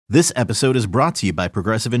This episode is brought to you by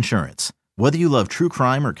Progressive Insurance. Whether you love true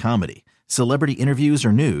crime or comedy, celebrity interviews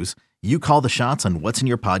or news, you call the shots on what's in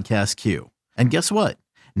your podcast queue. And guess what?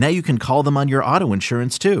 Now you can call them on your auto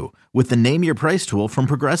insurance too with the Name Your Price tool from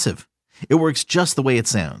Progressive. It works just the way it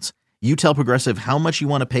sounds. You tell Progressive how much you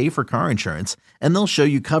want to pay for car insurance, and they'll show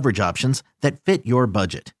you coverage options that fit your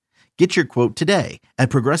budget. Get your quote today at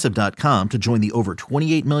Progressive.com to join the over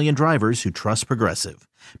 28 million drivers who trust Progressive.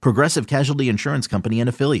 Progressive Casualty Insurance Company and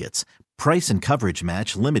Affiliates. Price and coverage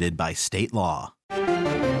match limited by state law.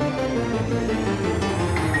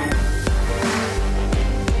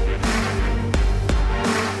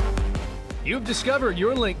 You've discovered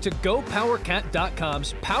your link to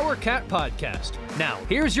GoPowerCat.com's PowerCat podcast. Now,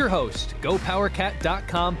 here's your host,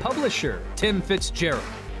 GoPowerCat.com publisher, Tim Fitzgerald.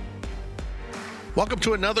 Welcome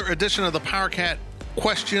to another edition of the PowerCat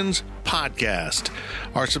Questions Podcast.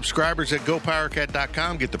 Our subscribers at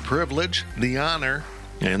GoPowerCat.com get the privilege, the honor,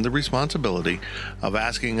 and the responsibility of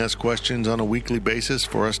asking us questions on a weekly basis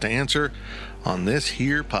for us to answer on this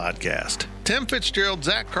here podcast. Tim Fitzgerald,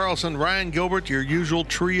 Zach Carlson, Ryan Gilbert, your usual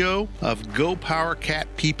trio of GoPowerCat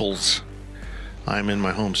peoples. I'm in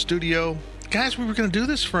my home studio. Guys, we were going to do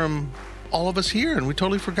this from all of us here, and we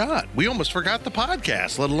totally forgot. We almost forgot the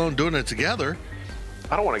podcast, let alone doing it together.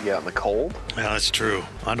 I don't want to get out in the cold. Yeah, that's true.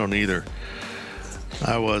 I don't either.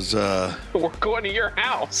 I was... We're going to your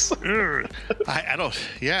house. I've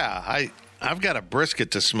got a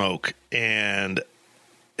brisket to smoke, and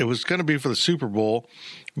it was going to be for the Super Bowl.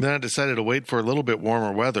 Then I decided to wait for a little bit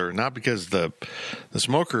warmer weather, not because the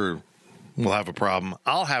smoker will have a problem.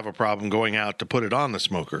 I'll have a problem going out to put it on the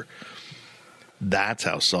smoker. That's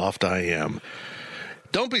how soft I am.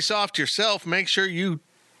 Don't be soft yourself. Make sure you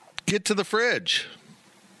get to the fridge.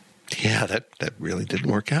 Yeah, that really didn't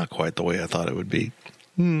work out quite the way I thought it would be.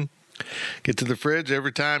 Get to the fridge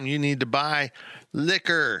every time you need to buy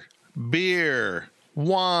liquor, beer,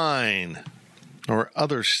 wine, or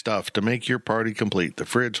other stuff to make your party complete. The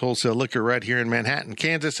Fridge Wholesale Liquor right here in Manhattan,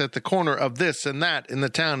 Kansas, at the corner of this and that in the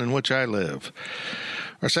town in which I live.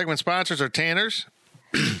 Our segment sponsors are Tanner's.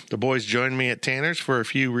 The boys joined me at Tanner's for a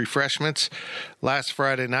few refreshments last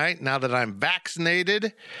Friday night. Now that I'm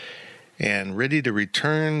vaccinated and ready to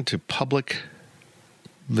return to public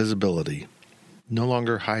visibility. No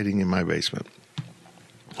longer hiding in my basement.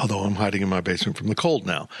 Although I'm hiding in my basement from the cold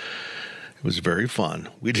now. It was very fun.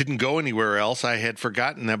 We didn't go anywhere else. I had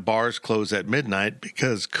forgotten that bars close at midnight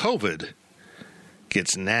because COVID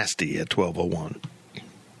gets nasty at 12:01.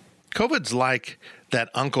 COVID's like that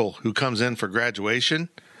uncle who comes in for graduation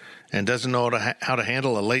and doesn't know how to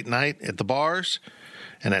handle a late night at the bars.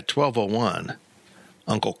 And at 12:01,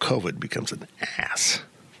 Uncle COVID becomes an ass.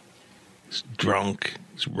 He's drunk,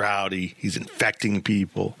 he's rowdy, he's infecting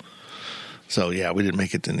people. So, yeah, we didn't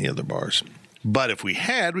make it to any other bars. But if we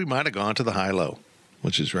had, we might have gone to the High Low,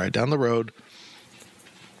 which is right down the road.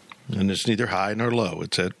 And it's neither high nor low.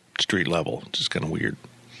 It's at street level, which is kind of weird.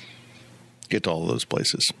 Get to all of those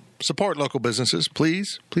places. Support local businesses,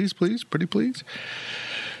 please, please, please, pretty please.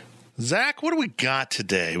 Zach, what do we got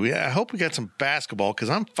today? I hope we got some basketball because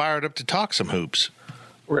I'm fired up to talk some hoops.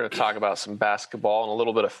 We're going to talk about some basketball and a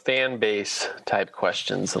little bit of fan base type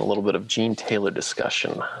questions and a little bit of Gene Taylor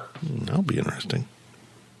discussion. That'll be interesting.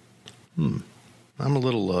 I'm a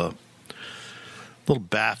little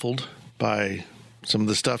baffled by some of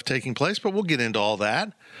the stuff taking place, but we'll get into all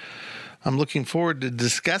that. I'm looking forward to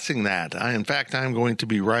discussing that. I'm going to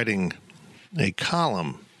be writing a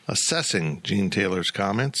column assessing Gene Taylor's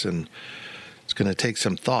comments, and it's going to take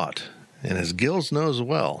some thought. And as Gills knows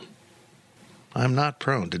well, I'm not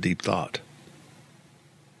prone to deep thought.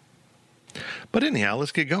 But anyhow,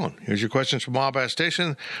 let's get going. Here's your questions from Wabash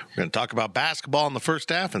Station. We're going to talk about basketball in the first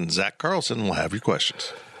half, and Zach Carlson will have your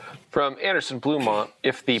questions. From Anderson Bluemont,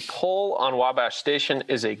 if the poll on Wabash Station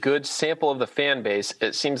is a good sample of the fan base,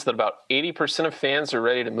 it seems that about 80% of fans are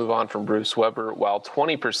ready to move on from Bruce Weber, while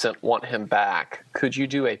 20% want him back. Could you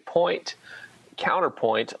do a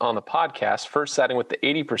counterpoint on the podcast, first siding with the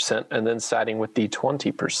 80% and then siding with the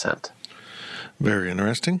 20%? Very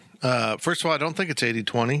interesting. First of all, I don't think it's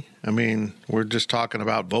 80-20. I mean, we're just talking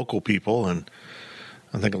about vocal people, and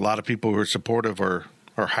I think a lot of people who are supportive are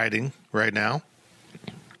hiding right now.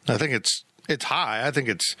 I think it's high. I think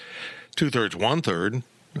it's 2/3, 1/3,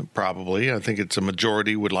 probably. I think it's a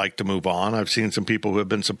majority would like to move on. I've seen some people who have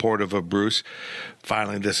been supportive of Bruce.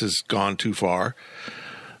 Finally, this has gone too far.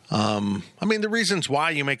 I mean, the reasons why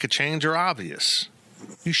you make a change are obvious.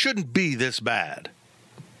 You shouldn't be this bad.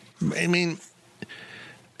 I mean,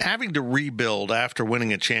 having to rebuild after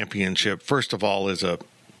winning a championship, first of all, is a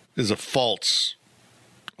false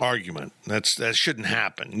argument. That shouldn't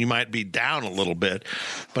happen. You might be down a little bit,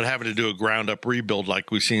 but having to do a ground-up rebuild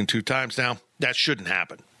like we've seen 2 times now, that shouldn't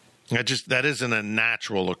happen. That isn't a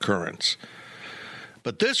natural occurrence.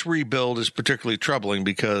 But this rebuild is particularly troubling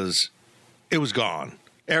because it was gone.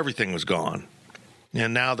 Everything was gone.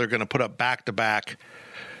 And now they're going to put up back-to-back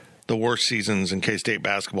the worst seasons in K-State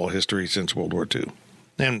basketball history since World War II.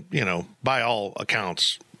 And, by all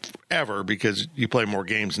accounts, ever, because you play more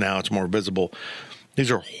games now, it's more visible. These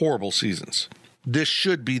are horrible seasons. This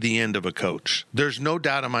should be the end of a coach. There's no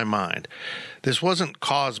doubt in my mind. This wasn't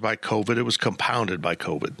caused by COVID. It was compounded by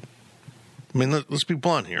COVID. I mean, let's be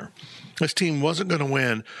blunt here. This team wasn't going to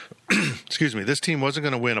win, this team wasn't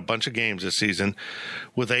going to win a bunch of games this season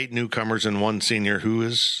with 8 newcomers and 1 senior who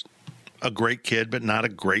is a great kid but not a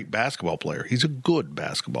great basketball player. He's a good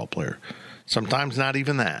basketball player. Sometimes not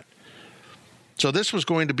even that. So this was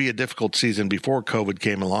going to be a difficult season before COVID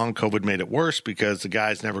came along. COVID made it worse because the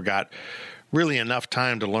guys never got really enough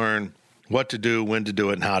time to learn what to do, when to do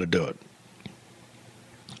it, and how to do it.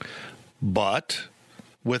 But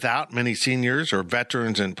without many seniors or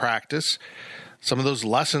veterans in practice, some of those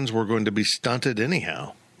lessons were going to be stunted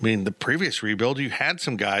anyhow. I mean, the previous rebuild, you had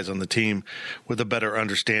some guys on the team with a better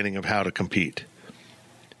understanding of how to compete.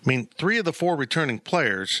 I mean, 3 of the 4 returning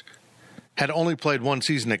players had only played 1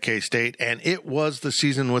 season at K-State, and it was the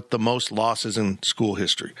season with the most losses in school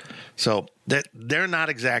history. So they're not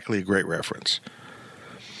exactly a great reference.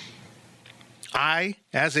 I,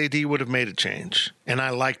 as AD, would have made a change, and I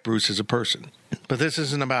like Bruce as a person. But this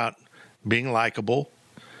isn't about being likable,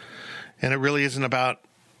 and it really isn't about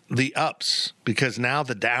the ups, because now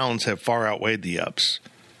the downs have far outweighed the ups.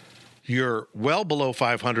 You're well below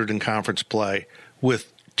 500 in conference play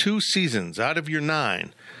with 2 seasons out of your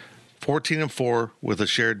 9, 14-4 with a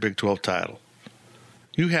shared Big 12 title.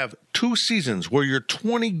 You have 2 seasons where you're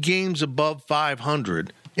 20 games above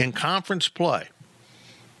 500 in conference play.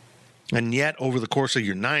 And yet, over the course of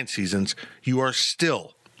your 9 seasons, you are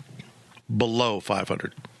still below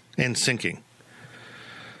 500 and sinking.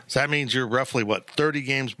 So that means you're roughly, 30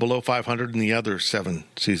 games below 500 in the other 7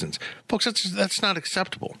 seasons. Folks, that's not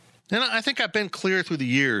acceptable. And I think I've been clear through the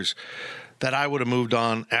years that I would have moved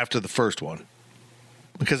on after the first one.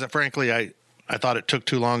 Because, frankly, I thought it took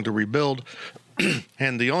too long to rebuild.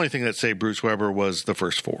 And the only thing that saved Bruce Weber was the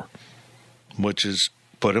first 4, which is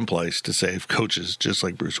put in place to save coaches just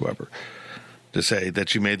like Bruce Weber. To say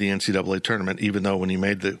that you made the NCAA tournament, even though when you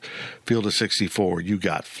made the field of 64, you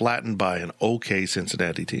got flattened by an okay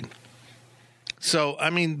Cincinnati team. So,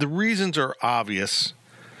 I mean, the reasons are obvious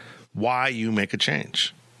why you make a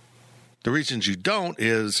change. The reasons you don't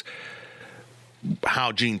is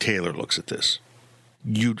how Gene Taylor looks at this.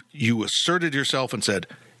 You asserted yourself and said,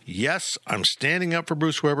 yes, I'm standing up for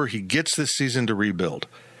Bruce Weber. He gets this season to rebuild.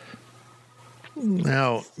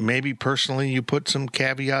 Now, maybe personally you put some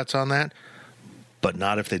caveats on that, but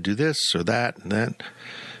not if they do this or that and that.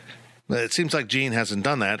 It seems like Gene hasn't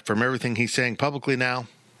done that. From everything he's saying publicly now,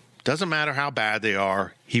 doesn't matter how bad they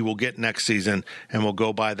are, he will get next season, and we'll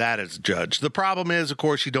go by that as a judge. The problem is, of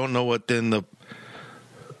course, you don't know what then the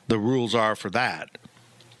rules are for that.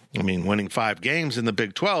 I mean, winning 5 games in the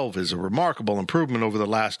Big 12 is a remarkable improvement over the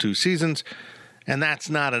last 2 seasons, and that's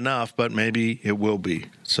not enough, but maybe it will be.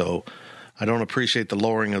 So I don't appreciate the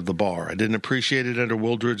lowering of the bar. I didn't appreciate it under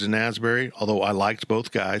Wooldridge and Asbury, although I liked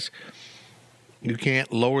both guys. You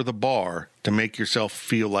can't lower the bar to make yourself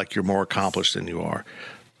feel like you're more accomplished than you are.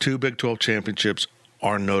 2 Big 12 championships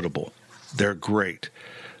are notable. They're great.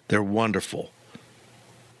 They're wonderful.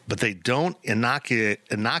 But they don't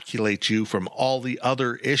inoculate you from all the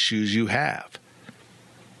other issues you have.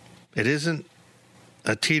 It isn't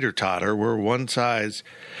a teeter-totter where one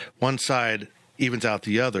side evens out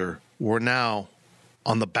the other. We're now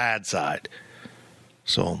on the bad side.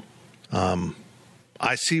 So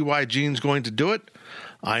I see why Gene's going to do it.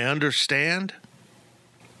 I understand.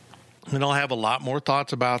 And I'll have a lot more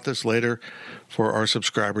thoughts about this later for our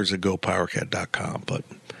subscribers at GoPowerCat.com. But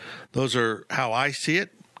those are how I see it.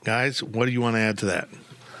 Guys, what do you want to add to that?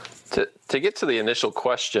 To get to the initial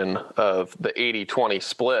question of the 80-20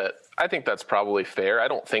 split, I think that's probably fair. I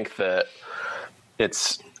don't think that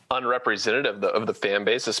it's unrepresentative of the fan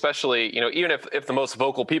base, especially, even if the most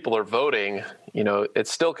vocal people are voting, it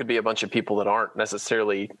still could be a bunch of people that aren't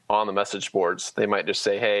necessarily on the message boards. They might just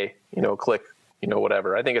say, hey, click,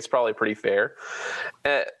 whatever. I think it's probably pretty fair.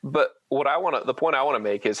 But the point I want to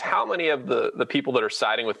make is how many of the people that are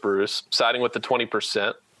siding with Bruce, siding with the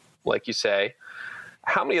 20%, like you say,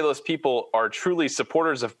 how many of those people are truly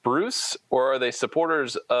supporters of Bruce, or are they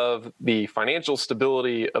supporters of the financial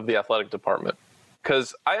stability of the athletic department?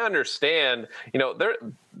 Because I understand,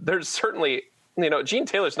 there's certainly Gene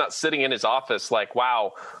Taylor's not sitting in his office like,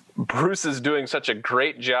 wow, Bruce is doing such a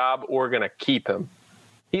great job, we're going to keep him.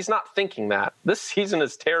 He's not thinking that. This season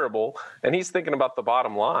is terrible, and he's thinking about the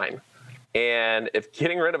bottom line. And if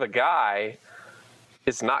getting rid of a guy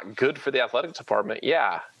is not good for the athletic department,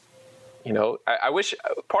 I wish,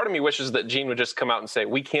 part of me wishes that Gene would just come out and say,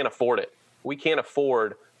 we can't afford it. We can't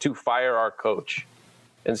afford to fire our coach,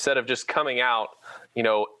 instead of just coming out,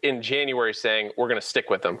 in January saying we're going to stick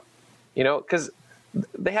with him, because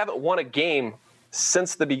they haven't won a game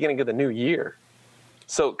since the beginning of the new year.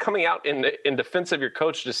 So coming out in defense of your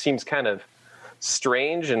coach just seems kind of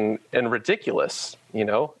strange and ridiculous.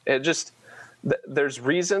 It just, there's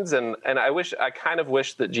reasons. And I kind of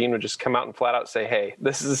wish that Gene would just come out and flat out say, hey,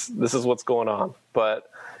 this is what's going on. But,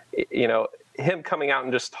 him coming out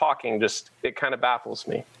and just talking, it kind of baffles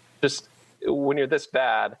me. Just when you're this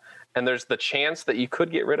bad and there's the chance that you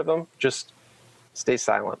could get rid of him, just stay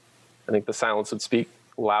silent. I think the silence would speak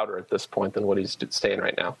louder at this point than what he's saying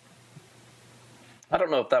right now. I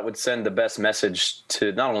don't know if that would send the best message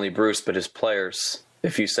to not only Bruce, but his players.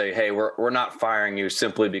 If you say, hey, we're not firing you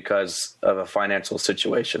simply because of a financial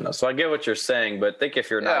situation. So I get what you're saying, but think if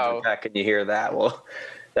you're Nigel Pack and you hear that, well,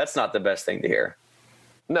 that's not the best thing to hear.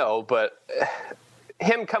 No, but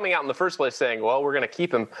him coming out in the first place saying, well, we're going to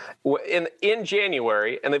keep him in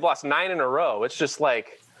January, and they've lost 9 in a row. It's just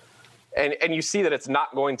like, and you see that it's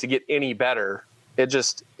not going to get any better.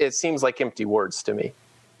 It seems like empty words to me.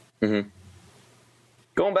 Mm-hmm.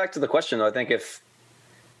 Going back to the question, though, I think if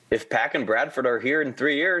Pack and Bradford are here in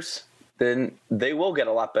 3 years, then they will get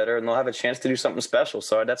a lot better and they'll have a chance to do something special.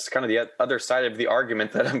 So that's kind of the other side of the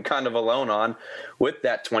argument that I'm kind of alone on with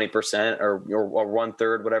that 20% or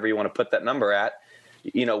 1/3, whatever you want to put that number at.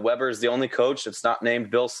 Weber is the only coach that's not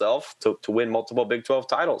named Bill Self to win multiple Big 12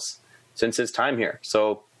 titles since his time here.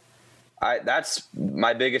 So that's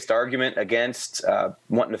my biggest argument against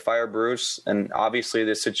wanting to fire Bruce. And obviously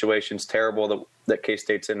this situation's terrible that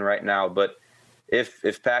K-State's in right now. But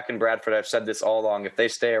if Pack and Bradford, I've said this all along, if they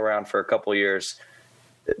stay around for a couple of years,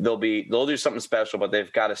 they'll do something special, but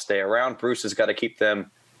they've got to stay around. Bruce has got to keep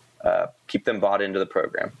them bought into the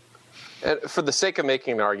program. And for the sake of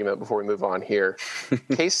making an argument before we move on here,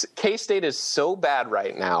 K-State is so bad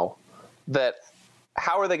right now that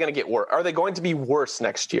how are they going to get worse? Are they going to be worse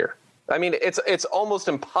next year? I mean, it's almost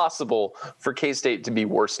impossible for K-State to be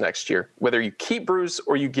worse next year, whether you keep Bruce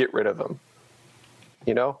or you get rid of him.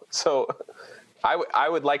 So I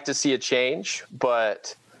would like to see a change,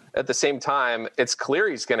 but at the same time, it's clear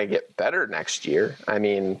he's going to get better next year. I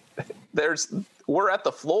mean, we're at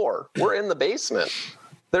the floor. We're in the basement.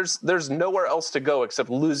 There's nowhere else to go except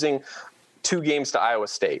losing 2 games to Iowa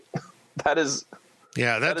State. That is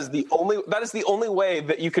the only way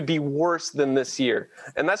that you could be worse than this year.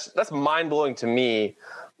 And that's mind-blowing to me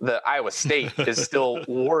that Iowa State is still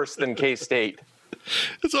worse than K-State.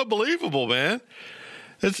 It's unbelievable, man.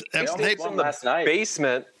 They from the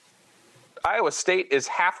basement. Iowa State is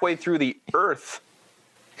halfway through the earth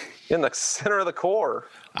in the center of the core.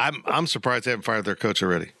 I'm surprised they haven't fired their coach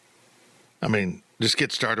already. I mean, just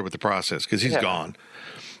get started with the process because he's gone.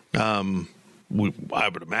 I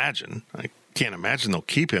would imagine. I can't imagine they'll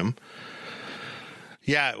keep him.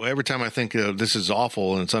 Yeah, every time I think this is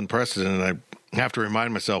awful and it's unprecedented, I have to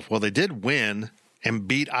remind myself, well, they did win and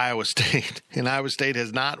beat Iowa State, and Iowa State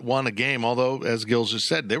has not won a game, although, as Gills just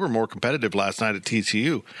said, they were more competitive last night at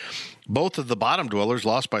TCU. Both of the bottom dwellers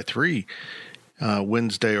lost by 3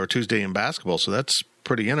 Wednesday or Tuesday in basketball, so that's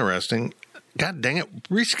pretty interesting. God dang it,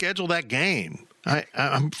 reschedule that game.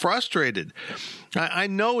 I'm frustrated. I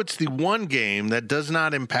know it's the one game that does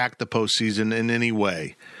not impact the postseason in any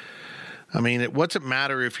way. I mean, what's it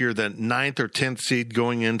matter if you're the 9th or 10th seed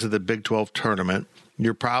going into the Big 12 tournament?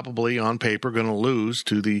 You're probably, on paper, going to lose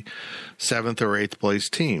to the 7th or 8th place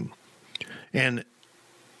team. And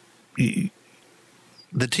the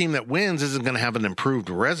team that wins isn't going to have an improved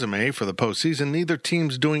resume for the postseason. Neither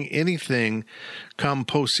team's doing anything come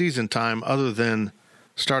postseason time other than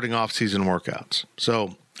starting off-season workouts.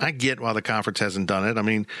 So I get why the conference hasn't done it. I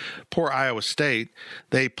mean, poor Iowa State,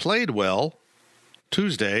 they played well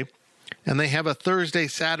Tuesday, and they have a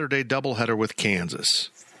Thursday-Saturday doubleheader with Kansas.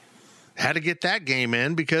 Had to get that game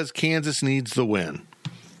in because Kansas needs the win.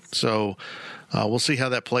 So we'll see how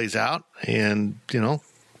that plays out. And,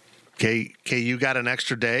 KU got an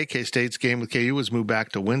extra day. K-State's game with KU was moved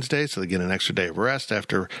back to Wednesday, so they get an extra day of rest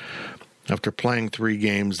after playing 3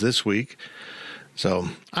 games this week. So, all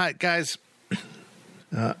right, guys,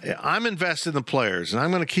 I'm invested in the players, and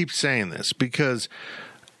I'm going to keep saying this because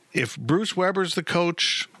if Bruce Weber's the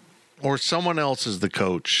coach or someone else is the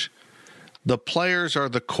coach, the players are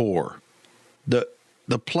the core. The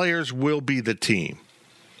the players will be the team.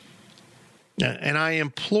 And I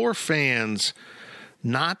implore fans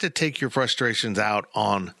not to take your frustrations out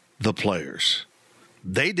on the players.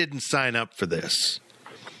 They didn't sign up for this.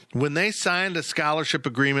 When they signed a scholarship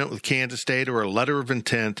agreement with Kansas State or a letter of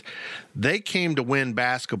intent, they came to win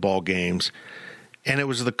basketball games, and it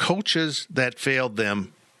was the coaches that failed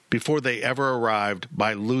them before they ever arrived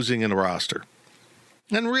by losing in a roster.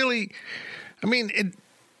 And really, I mean,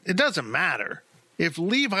 it doesn't matter. If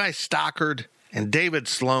Levi Stockard and David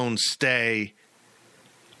Sloan stay,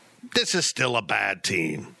 this is still a bad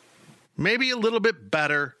team. Maybe a little bit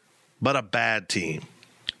better, but a bad team.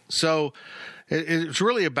 So it's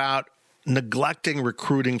really about neglecting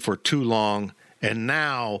recruiting for too long. And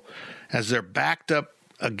now, as they're backed up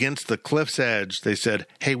against the cliff's edge, they said,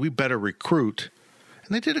 hey, we better recruit.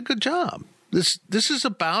 And they did a good job. This is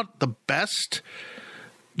about the best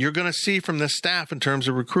you're going to see from this staff in terms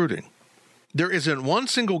of recruiting. There isn't one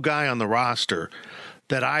single guy on the roster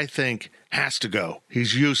that I think has to go.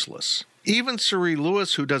 He's useless. Even Suri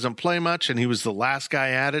Lewis, who doesn't play much, and he was the last guy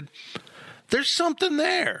added, there's something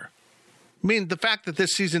there. I mean, the fact that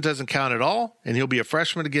this season doesn't count at all, and he'll be a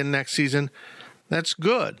freshman again next season, that's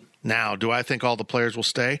good. Now, do I think all the players will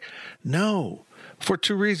stay? No, for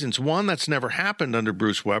two reasons. One, that's never happened under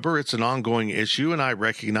Bruce Weber. It's an ongoing issue, and I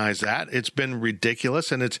recognize that. It's been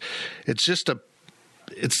ridiculous, and it's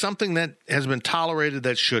something that has been tolerated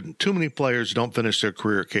that shouldn't. Too many players don't finish their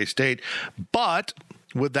career at K-State, but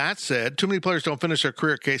with that said, too many players don't finish their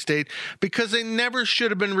career at K-State because they never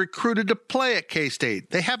should have been recruited to play at K-State.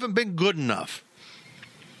 They haven't been good enough.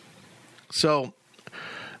 So,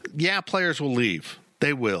 yeah, players will leave.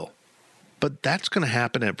 They will. But that's going to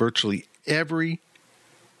happen at virtually every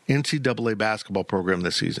NCAA basketball program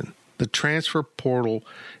this season. The transfer portal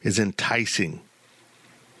is enticing.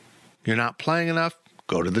 You're not playing enough?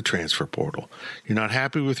 Go to the transfer portal. You're not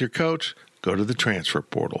happy with your coach? Go to the transfer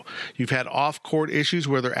portal. You've had off-court issues,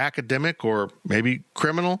 whether academic or maybe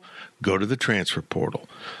criminal? Go to the transfer portal.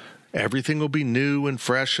 Everything will be new and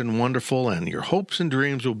fresh and wonderful, and your hopes and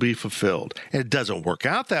dreams will be fulfilled. And it doesn't work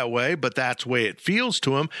out that way, but that's the way it feels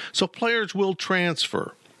to them, so players will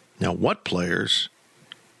transfer. Now, what players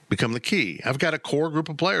become the key? I've got a core group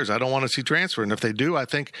of players I don't want to see transfer, and if they do, I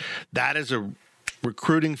think that is a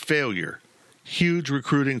recruiting failure. Huge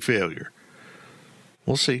recruiting failure.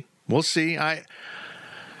 We'll see. We'll see.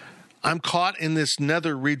 I'm caught in this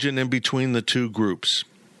nether region in between the two groups.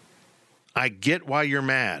 I get why you're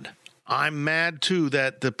mad. I'm mad, too,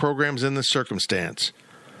 that the program's in this circumstance.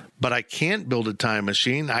 But I can't build a time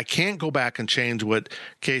machine. I can't go back and change what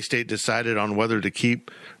K-State decided on whether to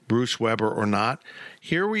keep Bruce Weber or not.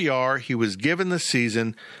 Here we are. He was given the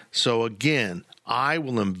season. So, again, I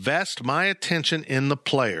will invest my attention in the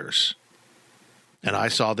players. And I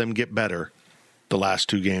saw them get better the last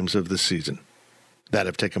two games of the season that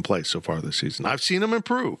have taken place so far this season. I've seen them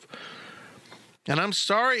improve. And I'm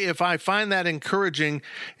sorry if I find that encouraging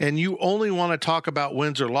and you only want to talk about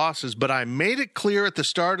wins or losses, but I made it clear at the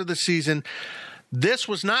start of the season this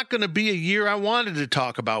was not going to be a year I wanted to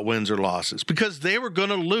talk about wins or losses because they were going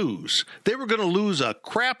to lose. They were going to lose a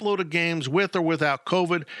crap load of games with or without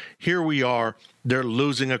COVID. Here we are. They're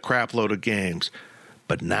losing a crap load of games.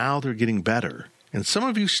 But now they're getting better. And some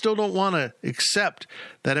of you still don't want to accept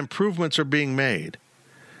that improvements are being made.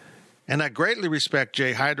 And I greatly respect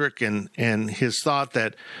Jay Heidrich and his thought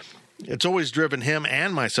that it's always driven him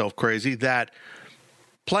and myself crazy that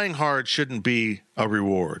playing hard shouldn't be a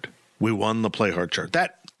reward. We won the play hard chart.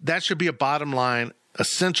 That should be a bottom line,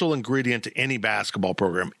 essential ingredient to any basketball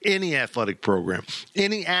program, any athletic program.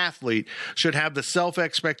 Any athlete should have the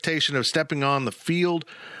self-expectation of stepping on the field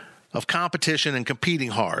of competition and competing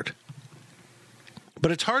hard. But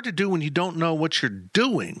it's hard to do when you don't know what you're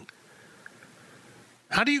doing.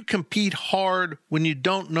 How do you compete hard when you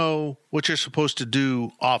don't know what you're supposed to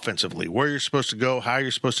do offensively, where you're supposed to go, how you're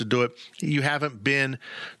supposed to do it? You haven't been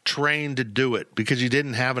trained to do it because you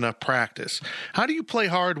didn't have enough practice. How do you play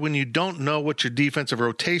hard when you don't know what your defensive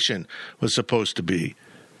rotation was supposed to be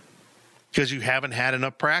because you haven't had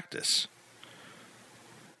enough practice?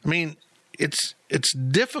 I mean, it's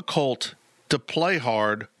difficult to play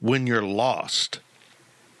hard when you're lost.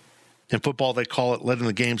 In football, they call it letting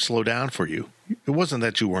the game slow down for you. It wasn't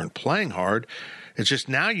that you weren't playing hard. It's just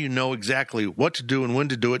now you know exactly what to do and when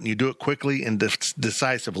to do it, and you do it quickly and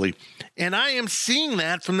decisively. And I am seeing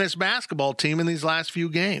that from this basketball team in these last few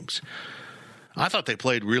games. I thought they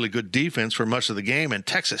played really good defense for much of the game, and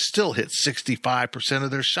Texas still hit 65%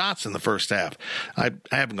 of their shots in the first half. I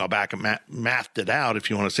haven't gone back and mathed it out, if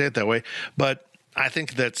you want to say it that way, but I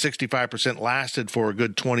think that 65% lasted for a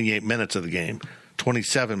good 28 minutes of the game.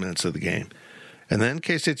 27 minutes of the game. And then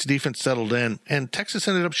K-State's defense settled in, and Texas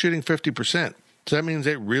ended up shooting 50%. So that means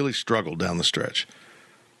they really struggled down the stretch.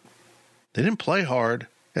 They didn't play hard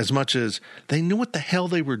as much as they knew what the hell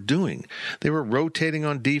they were doing. They were rotating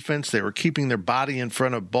on defense. They were keeping their body in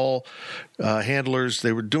front of ball handlers.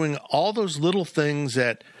 They were doing all those little things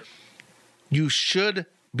that you should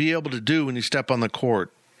be able to do when you step on the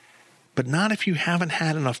court, but not if you haven't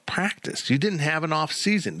had enough practice. You didn't have an off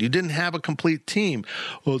season. You didn't have a complete team.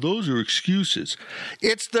 Oh, those are excuses.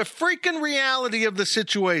 It's the freaking reality of the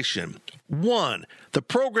situation. One, the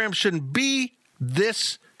program shouldn't be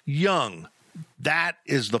this young. That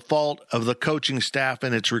is the fault of the coaching staff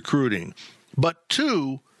and its recruiting. But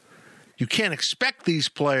two, you can't expect these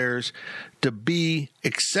players to be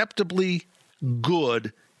acceptably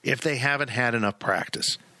good if they haven't had enough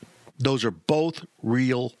practice. Those are both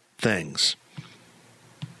real things.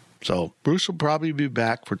 So Bruce will probably be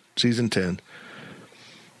back for season 10.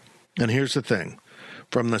 And here's the thing.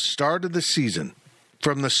 From the start of the season,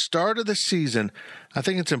 I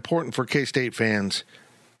think it's important for K-State fans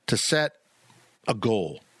to set a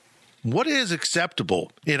goal. What is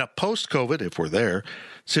acceptable in a post-COVID, if we're there,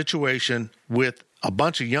 situation with a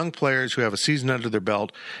bunch of young players who have a season under their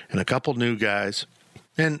belt and a couple new guys?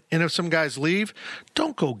 And if some guys leave,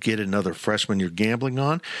 don't go get another freshman you're gambling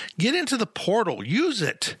on. Get into the portal. Use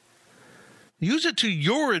it. Use it to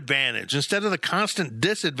your advantage instead of the constant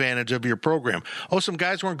disadvantage of your program. Oh, some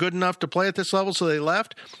guys weren't good enough to play at this level, so they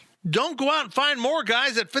left. Don't go out and find more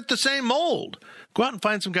guys that fit the same mold. Go out and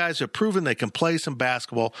find some guys who have proven they can play some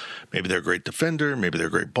basketball. Maybe they're a great defender, maybe they're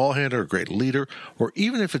a great ball handler, a great leader, or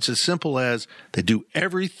even if it's as simple as they do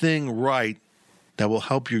everything right that will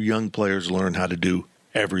help your young players learn how to do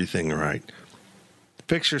everything right.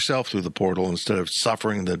 Fix yourself through the portal instead of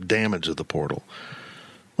suffering the damage of the portal.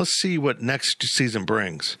 Let's see what next season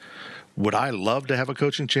brings. Would I love to have a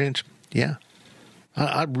coaching change? Yeah.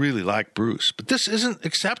 I really like Bruce, but this isn't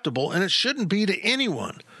acceptable, and it shouldn't be to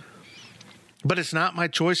anyone. But it's not my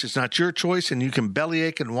choice. It's not your choice, and you can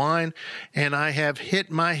bellyache and whine, and I have hit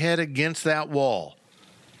my head against that wall,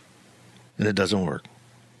 and it doesn't work.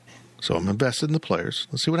 So I'm invested in the players.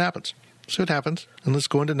 Let's see what happens. And let's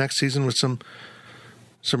go into next season with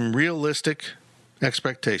some realistic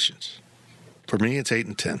expectations. For me, it's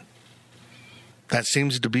 8-10. That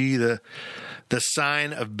seems to be the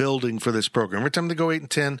sign of building for this program. Every time they go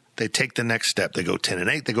 8-10, they take the next step. They go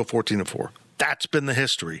 10-8, they go 14-4. That's been the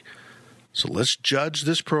history. So let's judge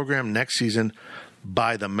this program next season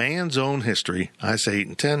by the man's own history. I say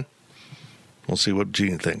 8-10. We'll see what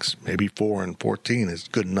Gene thinks. Maybe 4-14 is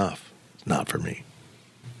good enough. It's not for me.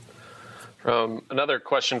 Another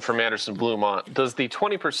question from Anderson Bluemont. Does the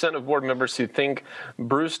 20% of board members who think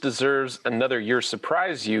Bruce deserves another year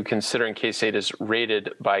surprise you, considering K-State is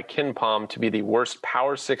rated by KenPom to be the worst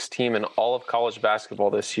Power 6 team in all of college basketball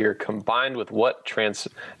this year, combine that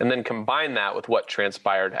with what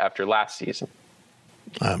transpired after last season?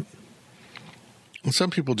 Some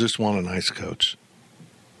people just want a nice coach.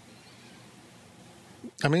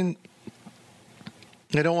 I mean,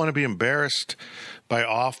 they don't want to be embarrassed by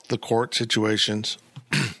off-the-court situations.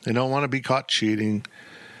 They don't want to be caught cheating.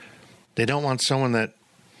 They don't want someone that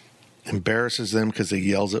embarrasses them because he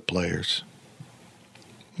yells at players.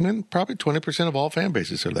 And probably 20% of all fan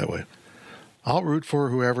bases are that way. I'll root for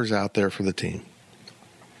whoever's out there for the team.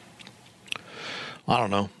 I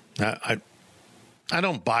don't know. I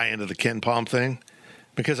don't buy into the KenPom thing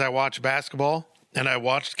because I watch basketball and I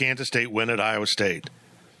watched Kansas State win at Iowa State.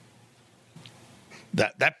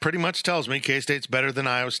 That pretty much tells me K-State's better than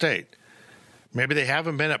Iowa State. Maybe they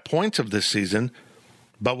haven't been at points of this season,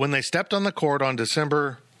 but when they stepped on the court on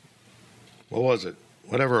December, what was it?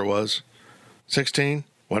 Whatever it was, 16,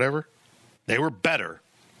 whatever, they were better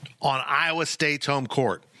on Iowa State's home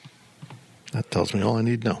court. That tells me all I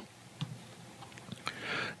need to know.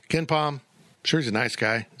 KenPom, sure he's a nice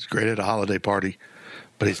guy. He's great at a holiday party,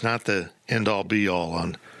 but he's not the end-all be-all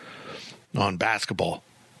on basketball.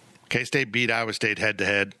 K-State beat Iowa State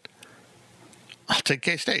head-to-head. I'll take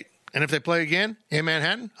K-State. And if they play again in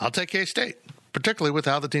Manhattan, I'll take K-State, particularly with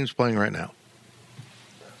how the team's playing right now.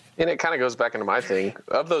 And it kind of goes back into my thing.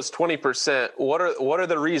 Of those 20%, what are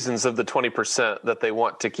the reasons of the 20% that they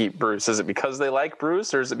want to keep Bruce? Is it because they like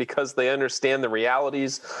Bruce, or is it because they understand the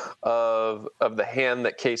realities of the hand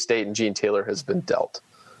that K-State and Gene Taylor has been dealt?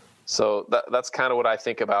 So that's kind of what I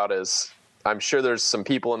think about is I'm sure there's some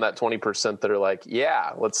people in that 20% that are like,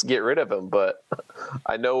 yeah, let's get rid of him. But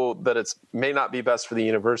I know that it may not be best for the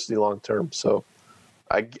university long term. So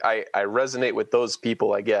I resonate with those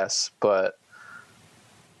people, I guess. But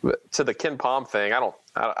To the Ken Pom thing, I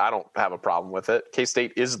don't have a problem with it.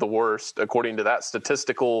 K-State is the worst according to that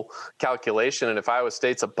statistical calculation, and if Iowa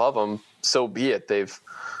State's above them, so be it.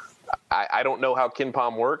 I don't know how Ken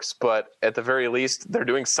Pom works, but at the very least, they're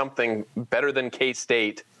doing something better than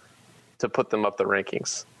K-State to put them up the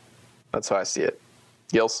rankings. That's how I see it.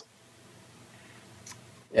 Gills?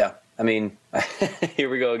 Yeah, I mean, here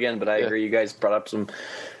we go again, but I agree. You guys brought up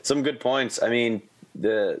some good points. I mean,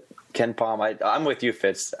 the Ken Pom, I'm with you,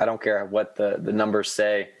 Fitz. I don't care what the numbers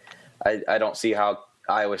say. I don't see how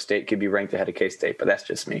Iowa State could be ranked ahead of K-State, but that's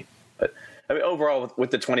just me. But I mean, overall,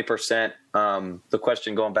 with the 20%, the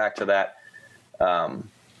question going back to that,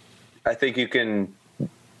 I think you can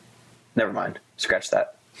 – never mind. Scratch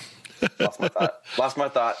that. Lost my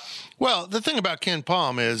thought. Well, the thing about Ken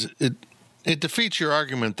Pom is it defeats your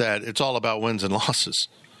argument that it's all about wins and losses,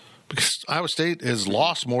 because Iowa State has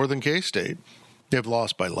lost more than K-State. They've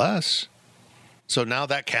lost by less. So now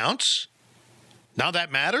that counts? Now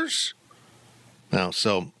that matters? No,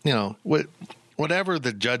 so, whatever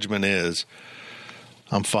the judgment is,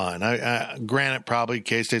 I'm fine. Granted, probably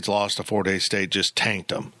K-State's lost to Fort Hays State just tanked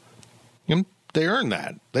them. And they earned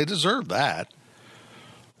that. They deserve that.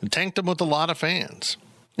 It tanked them with a lot of fans.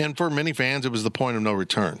 And for many fans, it was the point of no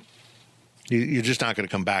return. You're just not going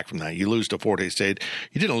to come back from that. You lose to Fort Hays State.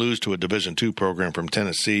 You didn't lose to a Division II program from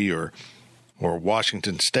Tennessee or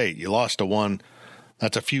Washington State. You lost to one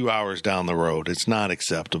that's a few hours down the road. It's not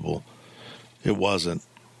acceptable. It wasn't.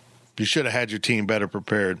 You should have had your team better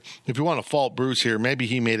prepared. If you want to fault Bruce here, maybe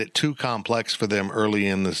he made it too complex for them early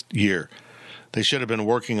in this year. They should have been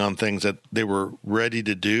working on things that they were ready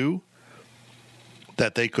to do,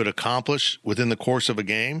 that they could accomplish within the course of a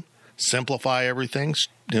game, simplify everything,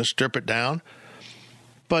 strip it down.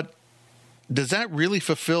 But does that really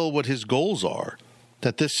fulfill what his goals are?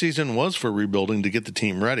 That this season was for rebuilding to get the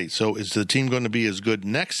team ready. So is the team going to be as good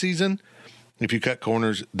next season if you cut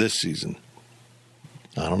corners this season?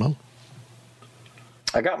 I don't know.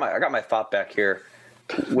 I got my thought back here.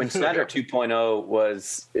 When Snyder 2.0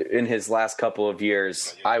 was in his last couple of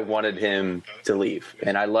years, I wanted him to leave.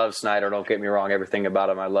 And I love Snyder. Don't get me wrong. Everything about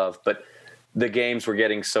him I love. But the games were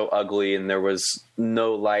getting so ugly and there was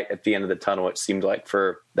no light at the end of the tunnel, it seemed like,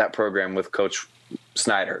 for that program with Coach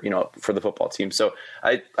Snyder, for the football team. So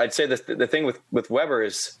I'd say this, the thing with Weber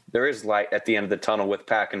is there is light at the end of the tunnel with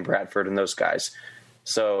Pack and Bradford and those guys.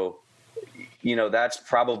 So, that's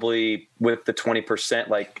probably with the 20%.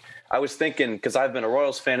 Like, I was thinking, because I've been a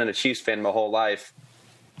Royals fan and a Chiefs fan my whole life,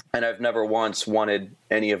 and I've never once wanted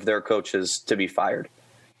any of their coaches to be fired,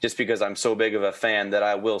 just because I'm so big of a fan that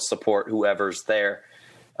I will support whoever's there.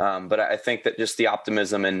 But I think that just the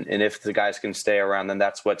optimism and if the guys can stay around, then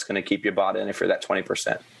that's what's going to keep you bought in if you're that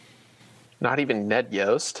 20%. Not even Ned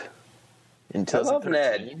Yost in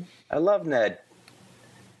 2013. I love Ned.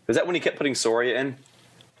 Was that when he kept putting Soria in?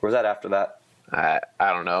 Or was that after that? I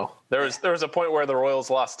don't know. There was a point where the Royals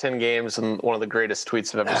lost 10 games, and one of the greatest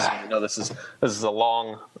tweets I've ever seen. I know this is a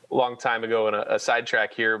long time ago and a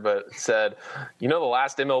sidetrack here, but it said, the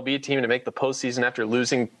last MLB team to make the postseason after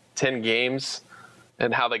losing 10 games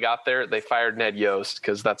and how they got there, they fired Ned Yost,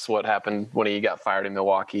 because that's what happened when he got fired in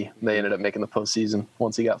Milwaukee. They ended up making the postseason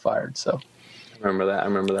once he got fired. So I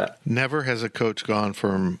remember that. Never has a coach gone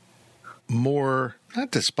from more, not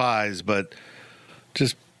despise, but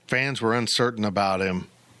just fans were uncertain about him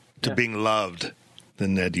to being loved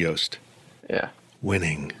than Ned Yost. Yeah.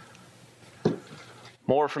 Winning.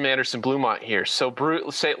 More from Anderson Bluemont here. So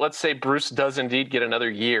let's say Bruce does indeed get another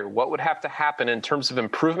year. What would have to happen in terms of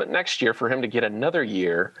improvement next year for him to get another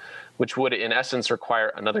year, which would in essence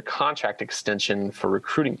require another contract extension for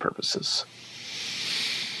recruiting purposes?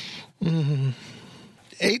 8-10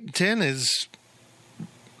 is,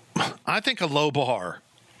 I think, a low bar.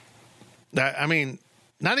 I mean,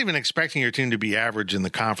 not even expecting your team to be average in the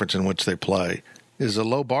conference in which they play is a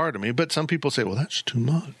low bar to me. But some people say, well, that's too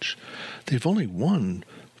much. They've only won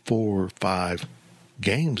 4 or 5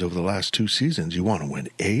 games over the last 2 seasons. You want to win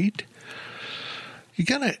 8?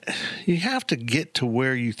 You have to get to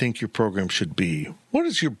where you think your program should be. What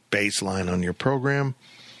is your baseline on your program?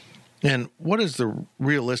 And what is the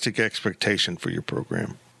realistic expectation for your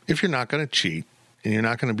program? If you're not going to cheat and you're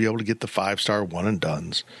not going to be able to get the 5-star one and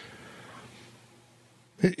dones,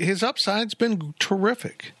 his upside's been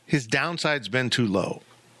terrific. His downside's been too low.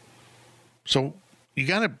 So you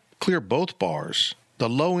got to clear both bars, the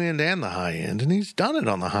low end and the high end, and he's done it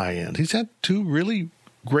on the high end. He's had 2 really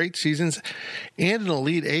great seasons and an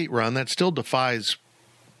Elite 8 run that still defies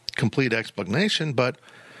complete explanation, but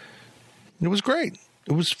it was great.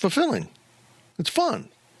 It was fulfilling. It's fun.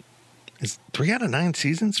 Is 3 out of 9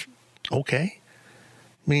 seasons okay?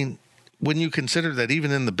 I mean, when you consider that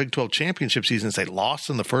even in the Big 12 championship seasons, they lost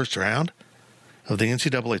in the first round of the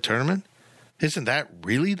NCAA tournament, isn't that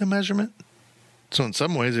really the measurement? So in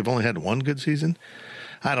some ways, they've only had one good season.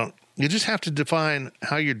 You just have to define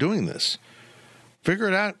how you're doing this. Figure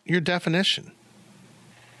it out, your definition.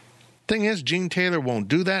 Thing is, Gene Taylor won't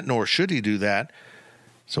do that, nor should he do that.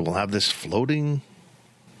 So we'll have this floating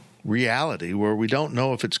reality where we don't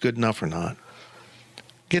know if it's good enough or not.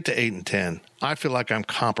 Get to 8-10. I feel like I'm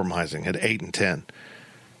compromising at 8-10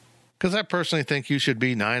 because I personally think you should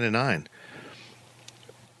be 9-9.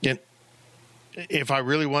 And if I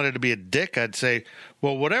really wanted to be a dick, I'd say,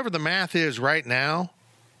 well, whatever the math is right now,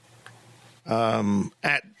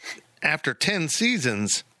 after 10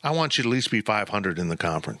 seasons, I want you to at least be 500 in the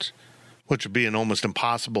conference, which would be an almost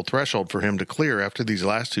impossible threshold for him to clear after these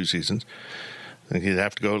last two seasons. I think he'd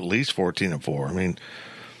have to go at least 14-4. I mean,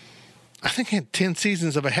 I think in 10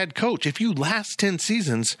 seasons of a head coach, if you last 10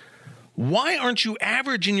 seasons, why aren't you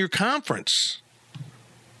average in your conference?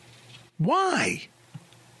 Why?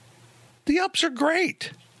 The ups are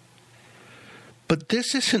great. But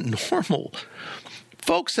this isn't normal.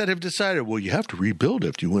 Folks that have decided, well, you have to rebuild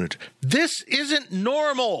after you win it. This isn't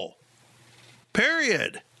normal.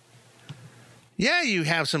 Period. Yeah, you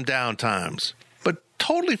have some down times, but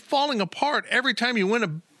totally falling apart every time you win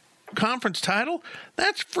a conference title,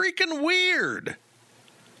 that's freaking weird.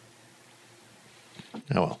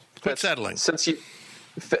 Oh, well, quit settling. Since you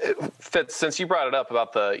brought it up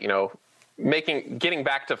about the, getting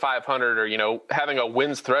back to 500 or, having a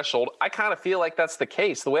wins threshold, I kind of feel like that's the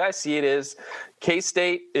case. The way I see it is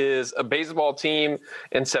K-State is a baseball team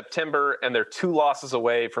in September, and they're 2 losses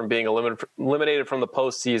away from being eliminated from the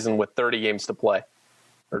postseason with 30 games to play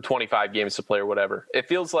or 25 games to play or whatever. It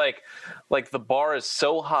feels like the bar is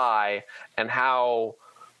so high and how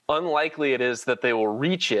unlikely it is that they will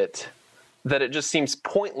reach it that it just seems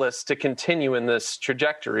pointless to continue in this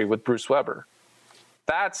trajectory with Bruce Weber.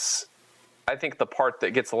 That's, I think, the part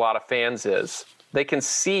that gets a lot of fans is they can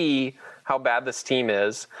see how bad this team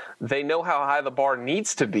is. They know how high the bar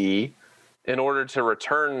needs to be in order to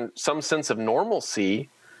return some sense of normalcy.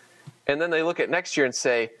 And then they look at next year and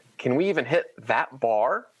say, can we even hit that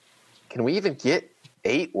bar? Can we even get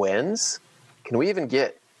 8 wins? Can we even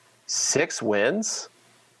get 6 wins?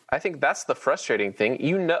 I think that's the frustrating thing.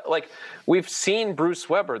 We've seen Bruce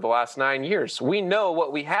Weber the last 9 years. We know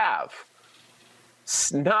what we have.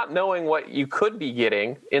 Not knowing what you could be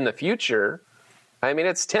getting in the future, I mean,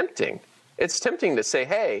 it's tempting. It's tempting to say,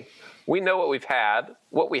 hey, we know what we've had.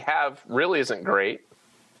 What we have really isn't great.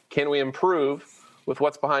 Can we improve with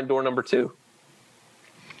what's behind door number 2?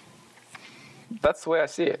 That's the way I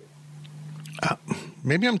see it.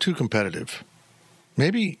 Maybe I'm too competitive.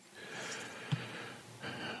 Maybe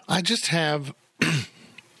I just have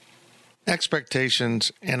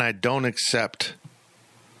expectations and I don't accept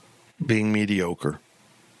being mediocre.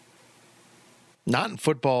 Not in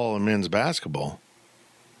football and men's basketball.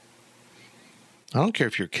 I don't care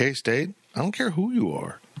if you're K-State. I don't care who you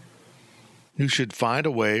are. You should find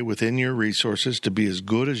a way within your resources to be as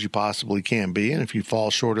good as you possibly can be. And if you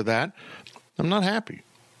fall short of that, I'm not happy.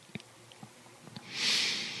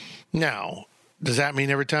 Now, does that mean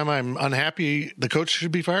every time I'm unhappy, the coach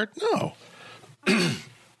should be fired? No.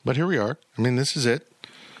 But here we are. I mean, this is it.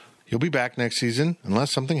 He'll be back next season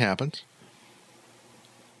unless something happens.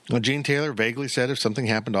 Well, Gene Taylor vaguely said if something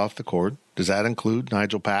happened off the court. Does that include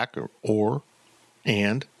Nigel Pack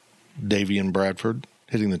and Davian Bradford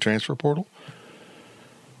hitting the transfer portal?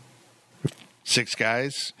 6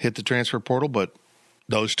 guys hit the transfer portal, but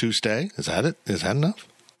those 2 stay. Is that it? Is that enough?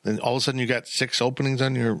 And all of a sudden you got 6 openings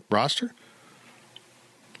on your roster?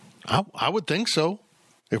 I would think so.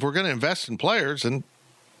 If we're going to invest in players, then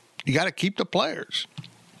you got to keep the players.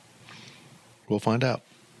 We'll find out.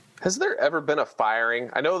 Has there ever been a firing?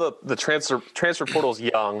 I know the transfer portal's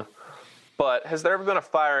young, but has there ever been a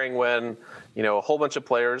firing when, a whole bunch of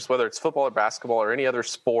players, whether it's football or basketball or any other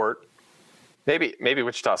sport, maybe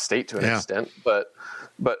Wichita State to an extent, but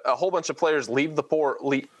a whole bunch of players leave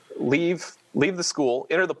the leave the school,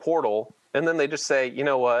 enter the portal, and then they just say, you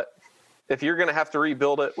know what? If you're going to have to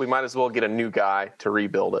rebuild it, we might as well get a new guy to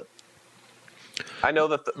rebuild it. I know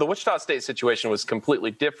that the Wichita State situation was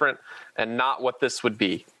completely different and not what this would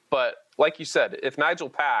be. But like you said, if Nigel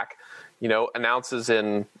Pack, announces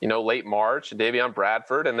in, late March, Davion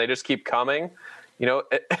Bradford, and they just keep coming,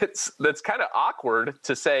 that's kind of awkward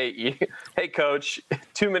to say, hey, coach,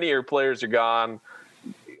 too many of your players are gone.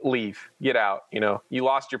 Leave, get out. You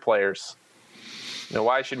lost your players.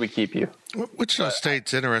 Why should we keep you? Wichita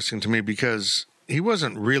State's interesting to me because he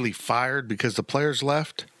wasn't really fired because the players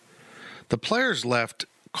left. The players left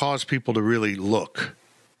caused people to really look.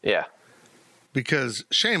 Yeah. because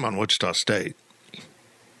shame on Wichita State.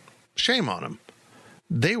 Shame on them.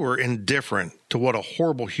 They were indifferent to what a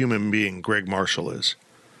horrible human being Greg Marshall is.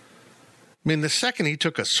 I mean, the second he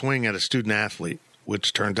took a swing at a student athlete,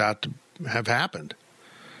 which turns out to have happened,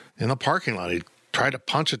 in the parking lot, he tried to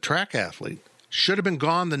punch a track athlete. Should have been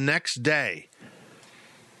gone the next day.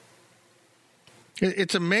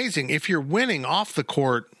 It's amazing. If you're winning off the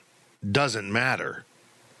court, doesn't matter.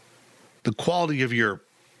 The quality of your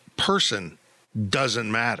person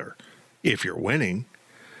doesn't matter if you're winning.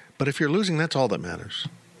 But if you're losing, that's all that matters.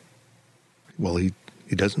 Well, he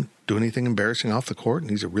doesn't do anything embarrassing off the court,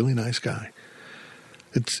 and he's a really nice guy.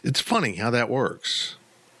 It's funny how that works.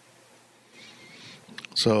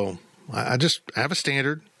 So I have a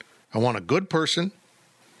standard. I want a good person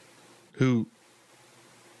who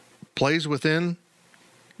plays within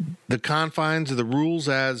the confines of the rules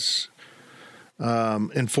as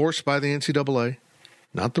enforced by the NCAA.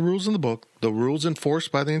 Not the rules in the book, the rules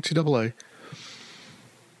enforced by the NCAA.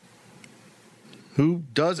 Who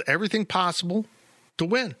does everything possible to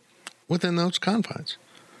win within those confines.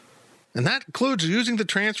 And that includes using the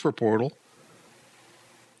transfer portal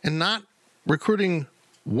and not recruiting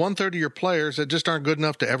 1/3 of your players that just aren't good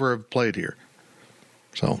enough to ever have played here.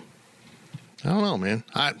 So, I don't know, man.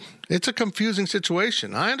 It's a confusing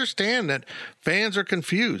situation. I understand that fans are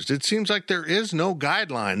confused. It seems like there is no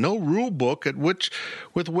guideline, no rule book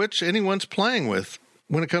with which anyone's playing with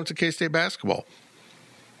when it comes to K-State basketball.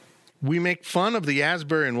 We make fun of the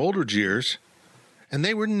Asbury and Woldridge years, and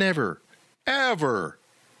they were never, ever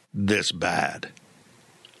this bad.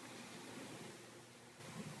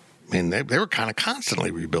 I mean, they were kind of constantly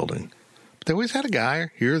rebuilding. But they always had a guy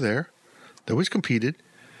here or there. They always competed.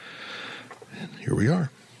 And here we are.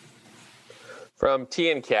 From T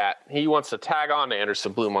and Cat, he wants to tag on to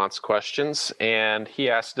Anderson Blumont's questions, and he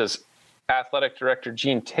asked, does Athletic Director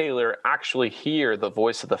Gene Taylor actually hear the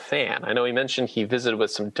voice of the fan? I know he mentioned he visited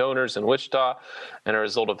with some donors in Wichita, and as a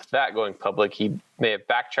result of that going public, he may have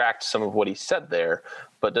backtracked some of what he said there,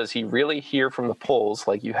 but does he really hear from the polls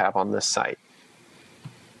like you have on this site?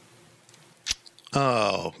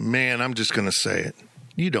 Oh, man, I'm just going to say it.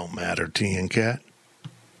 You don't matter, T and Cat.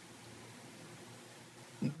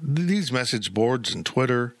 These message boards and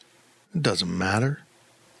Twitter, it doesn't matter.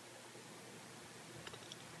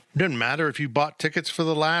 It doesn't matter if you bought tickets for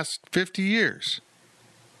the last 50 years.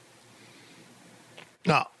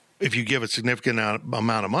 Now, if you give a significant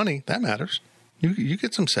amount of money, that matters. You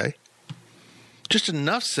get some say. Just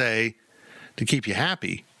enough say to keep you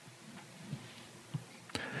happy.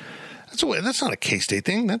 That's not a K-State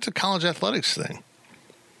thing. That's a college athletics thing.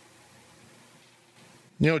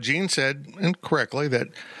 You know, Gene said, and correctly, that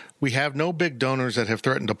we have no big donors that have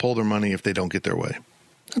threatened to pull their money if they don't get their way.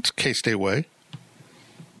 That's a K-State way.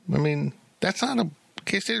 I mean, that's not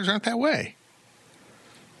K-Staters aren't that way.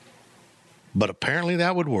 But apparently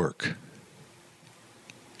that would work.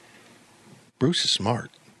 Bruce is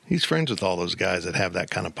smart. He's friends with all those guys that have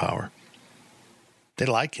that kind of power. They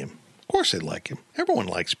like him. Of course they like him. Everyone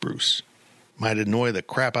likes Bruce. Might annoy the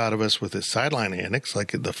crap out of us with his sideline antics,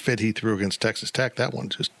 like the fit he threw against Texas Tech. That one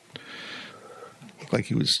just looked like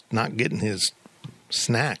he was not getting his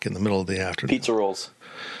snack in the middle of the afternoon.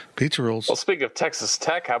 Pizza rolls. Well, speaking of Texas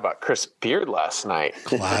Tech, how about Chris Beard last night?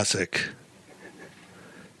 Classic.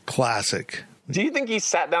 Do you think he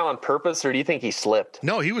sat down on purpose, or do you think he slipped?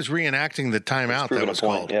 No, he was reenacting the timeout that was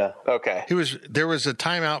called. Yeah. Okay. There was a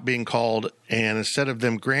timeout being called, and instead of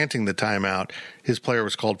them granting the timeout, his player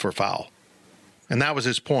was called for a foul. And that was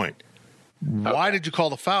his point. Okay. Why did you call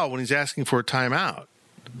the foul when he's asking for a timeout?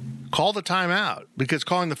 Call the timeout, because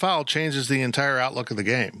calling the foul changes the entire outlook of the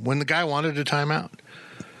game. When the guy wanted a timeout.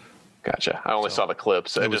 Gotcha. I only saw the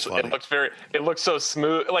clips. It looked so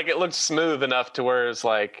smooth. Like, it looked smooth enough to where it's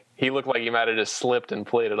like he looked like he might have just slipped and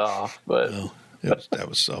played it off. But that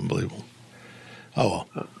was unbelievable. Oh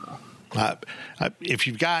well.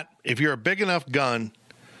 If you're a big enough gun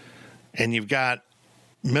and you've got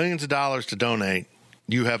millions of dollars to donate,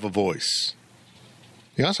 you have a voice.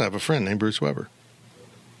 You also have a friend named Bruce Weber.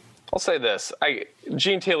 I'll say this.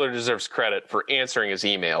 Gene Taylor deserves credit for answering his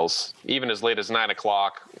emails, even as late as 9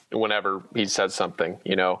 o'clock, whenever he said something,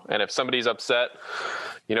 you know. And if somebody's upset,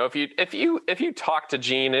 you know, if you talk to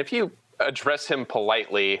Gene, if you address him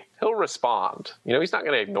politely, he'll respond. You know, he's not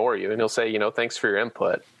going to ignore you, and he'll say, you know, thanks for your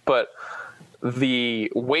input. But the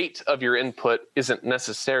weight of your input isn't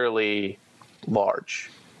necessarily large,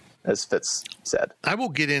 as Fitz said. I will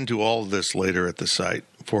get into all of this later at the site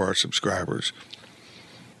for our subscribers.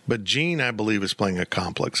 But Gene, I believe, is playing a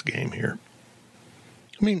complex game here.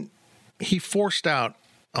 I mean, he forced out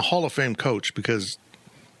a Hall of Fame coach because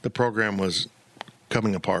the program was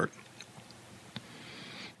coming apart.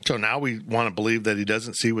 So now we want to believe that he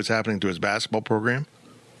doesn't see what's happening to his basketball program?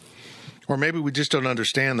 Or maybe we just don't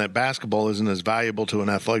understand that basketball isn't as valuable to an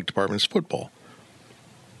athletic department as football.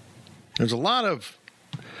 There's a lot of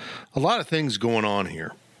things going on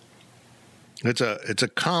here. It's a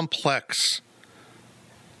complex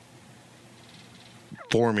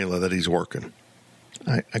formula that he's working.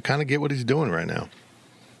 I kind of get what he's doing right now.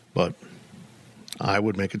 But I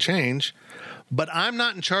would make a change. But I'm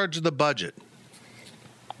not in charge of the budget.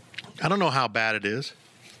 I don't know how bad it is.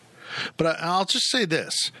 But I'll just say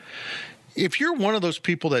this. If you're one of those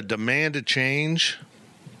people that demand a change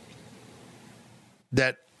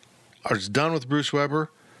that is done with Bruce Weber,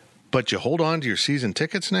 but you hold on to your season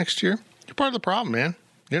tickets next year, you're part of the problem, man.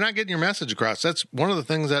 You're not getting your message across. That's one of the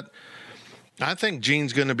things that I think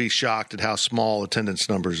Gene's going to be shocked at how small attendance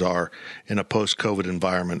numbers are in a post-COVID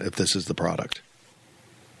environment if this is the product.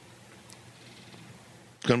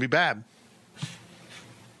 It's going to be bad.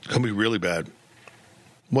 It's going to be really bad.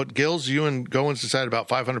 What, Gills, you and Goins decided about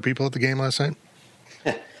 500 people at the game last night?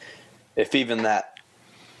 If even that.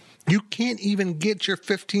 You can't even get your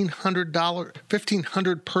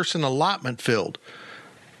 $1,500 person allotment filled.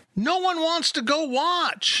 No one wants to go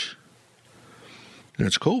watch. And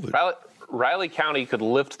it's COVID. Riley County could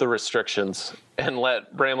lift the restrictions and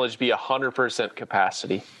let Bramlage be 100%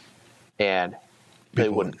 capacity, and they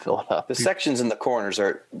wouldn't fill it up. The sections in the corners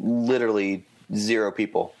are literally 0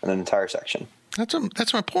 people in an entire section.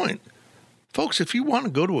 That's my point. Folks, if you want to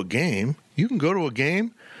go to a game, you can go to a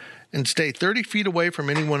game and stay 30 feet away from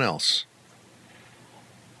anyone else.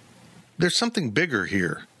 There's something bigger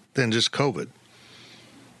here than just COVID.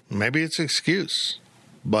 Maybe it's an excuse,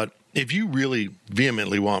 but if you really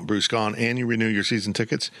vehemently want Bruce gone and you renew your season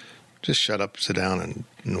tickets, just shut up, sit down,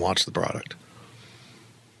 and watch the product.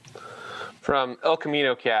 From El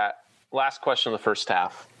Camino Cat, last question of the first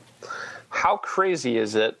half. How crazy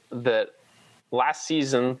is it that last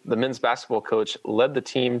season the men's basketball coach led the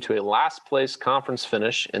team to a last-place conference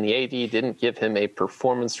finish, and the AD didn't give him a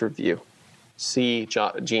performance review? See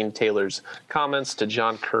Gene Taylor's comments to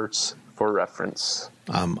John Kurtz for reference.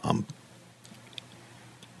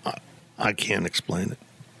 I can't explain it.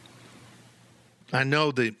 I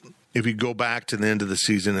know that if you go back to the end of the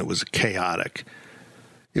season, it was chaotic.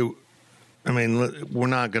 We're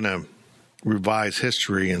not going to revise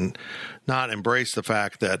history and not embrace the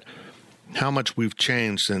fact that how much we've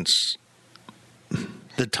changed since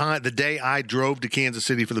the day I drove to Kansas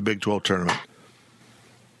City for the Big 12 tournament.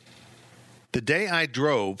 The day I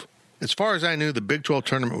drove, as far as I knew, the Big 12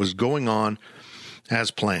 tournament was going on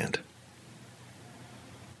as planned.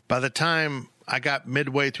 By the time I got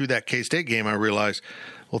midway through that K-State game, I realized,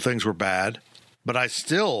 well, things were bad, but I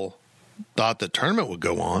still thought the tournament would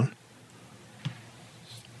go on.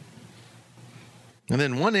 And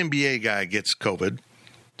then one NBA guy gets COVID,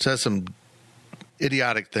 says some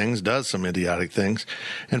idiotic things, does some idiotic things,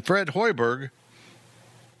 and Fred Hoiberg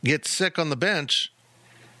gets sick on the bench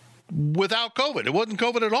without COVID. It wasn't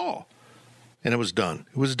COVID at all. And it was done.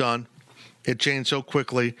 It was done. It changed so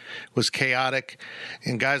quickly. It was chaotic.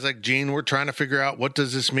 And guys like Gene were trying to figure out, what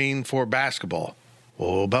does this mean for basketball?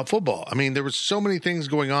 Well, about football. I mean, there was so many things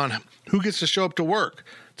going on. Who gets to show up to work?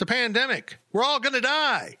 It's a pandemic. We're all going to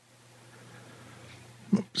die.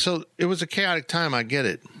 So it was a chaotic time. I get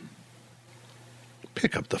it.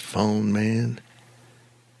 Pick up the phone, man.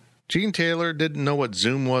 Gene Taylor didn't know what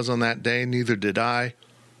Zoom was on that day. Neither did I.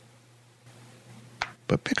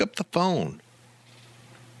 But pick up the phone.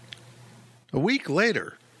 A week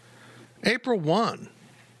later, April 1,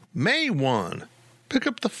 May 1, pick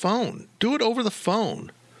up the phone. Do it over the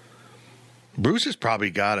phone. Bruce has probably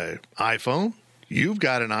got an iPhone. You've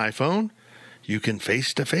got an iPhone. You can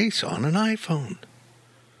face-to-face on an iPhone.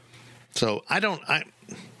 So I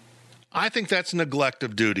think that's neglect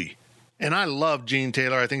of duty. And I love Gene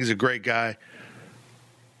Taylor. I think he's a great guy.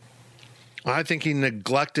 I think he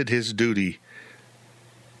neglected his duty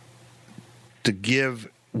to give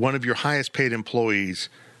one of your highest paid employees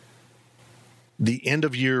the end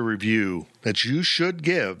of year review that you should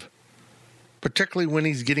give, particularly when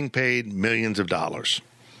he's getting paid millions of dollars.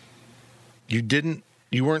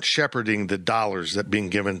 You weren't shepherding the dollars that being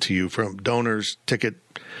given to you from donors, ticket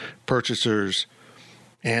purchasers,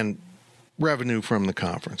 and revenue from the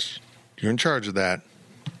conference. You're in charge of that.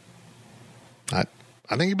 I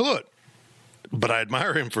think he blew it, but I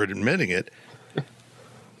admire him for admitting it.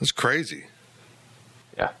 It's crazy.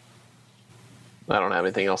 Yeah. I don't have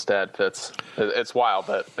anything else to add, Fitz. It's wild,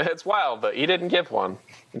 but he didn't give one.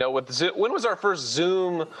 When was our first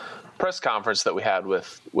Zoom press conference that we had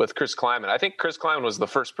with Chris Kleiman? I think Chris Kleiman was the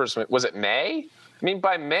first person. Was it May? I mean,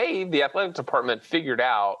 by May, the athletic department figured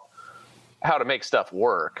out how to make stuff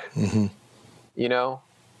work. Mm-hmm. You know,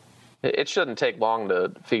 it shouldn't take long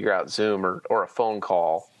to figure out Zoom or a phone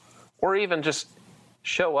call, or even just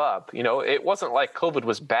show up. You know, it wasn't like COVID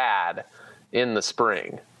was bad in the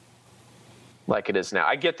spring like it is now.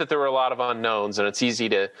 I get that there were a lot of unknowns, and it's easy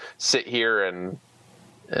to sit here and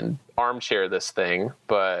armchair this thing,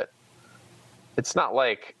 but it's not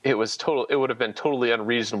like it would have been totally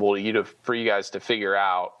unreasonable for you guys to figure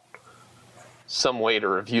out some way to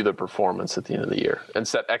review the performance at the end of the year and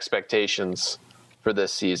set expectations for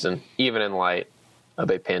this season, even in light of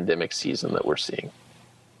a pandemic season that we're seeing.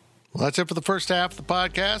 Well, that's it for the first half of the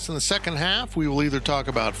podcast. In the second half, we will either talk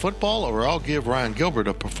about football or I'll give Ryan Gilbert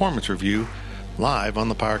a performance review live on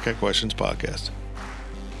the PowerCat Questions podcast.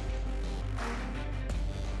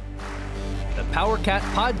 The PowerCat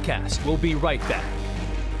Podcast will be right back.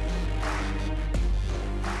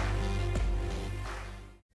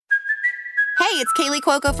 Hey, it's Kaylee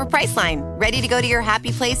Cuoco for Priceline. Ready to go to your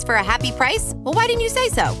happy place for a happy price? Well, why didn't you say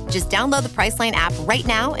so? Just download the Priceline app right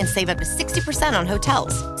now and save up to 60% on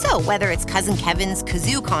hotels. So whether it's Cousin Kevin's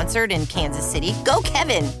Kazoo Concert in Kansas City, go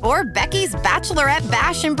Kevin, or Becky's Bachelorette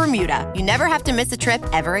Bash in Bermuda, you never have to miss a trip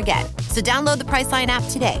ever again. So download the Priceline app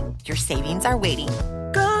today. Your savings are waiting.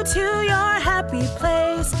 Go to your happy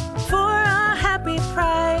place for a happy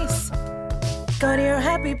price. Go to your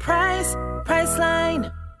happy price,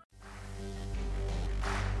 Priceline.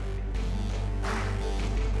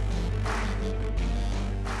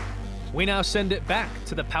 We now send it back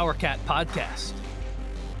to the PowerCat Podcast.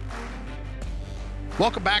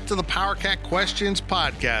 Welcome back to the PowerCat Questions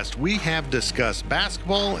podcast. We have discussed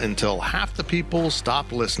basketball until half the people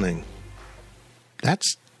stop listening.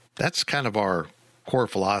 That's kind of our core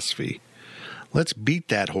philosophy. Let's beat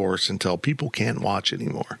that horse until people can't watch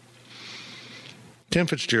anymore. Tim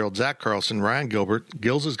Fitzgerald, Zach Carlson, Ryan Gilbert.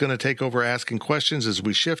 Gills is going to take over asking questions as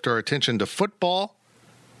we shift our attention to football,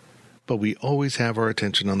 but we always have our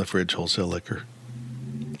attention on the fridge wholesale liquor.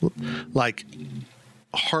 Like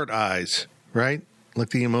heart eyes, right? Like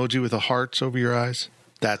the emoji with the hearts over your eyes.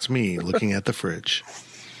 That's me looking at the fridge.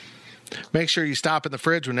 Make sure you stop in the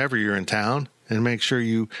fridge whenever you're in town, and make sure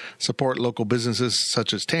you support local businesses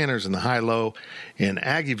such as Tanner's and the High-Low in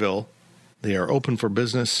Aggieville. They are open for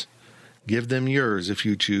business. Give them yours if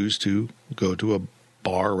you choose to go to a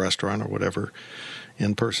bar, restaurant, or whatever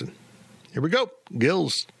in person. Here we go.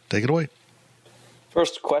 Gills, take it away.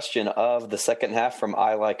 First question of the second half from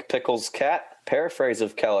I Like Pickles Cat. Paraphrase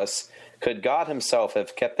of Kellis. Could God himself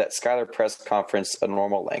have kept that Skyler press conference a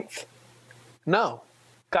normal length? No,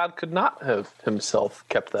 God could not have himself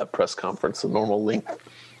kept that press conference a normal length.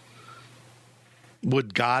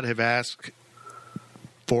 Would God have asked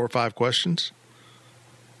 4 or 5 questions?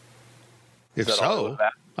 If so,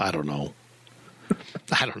 I don't know.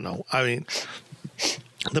 I mean,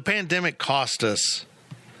 the pandemic cost us,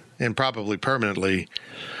 and probably permanently,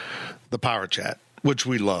 the Power Chat, which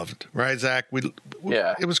we loved, right, Zach?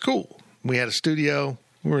 Yeah. It was cool. We had a studio.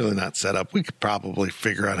 We're really not set up. We could probably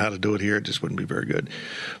figure out how to do it here. It just wouldn't be very good.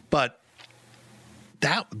 But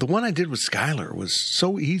the one I did with Skyler was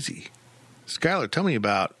so easy. Skyler, tell me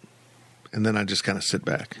about, and then I just kind of sit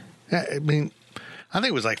back. I mean, I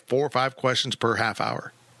think it was like 4 or 5 questions per half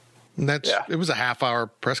hour. And it was a half-hour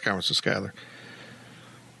press conference with Skyler.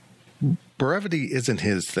 Brevity isn't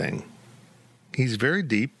his thing. He's very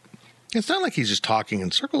deep. It's not like he's just talking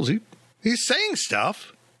in circles. He's saying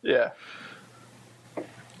stuff. Yeah.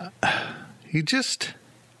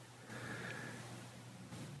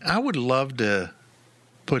 I would love to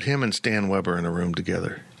put him and Stan Weber in a room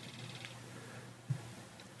together.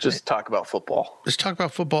 Just talk about football. Just talk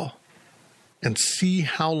about football and see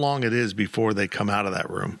how long it is before they come out of that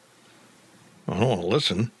room. I don't want to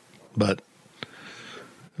listen, but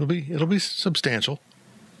it'll be substantial.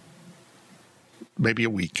 Maybe a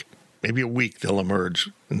week. Maybe a week they'll emerge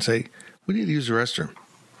and say, we need to use the restroom.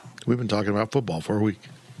 We've been talking about football for a week.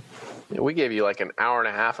 Yeah, we gave you like an hour and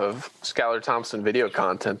a half of Skyler Thompson video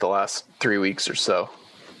content the last 3 weeks or so.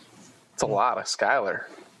 It's a lot of Skyler.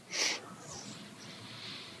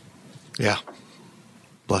 Yeah.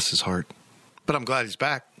 Bless his heart. But I'm glad he's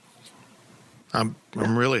back. I'm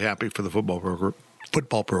really happy for the football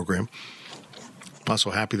program. I'm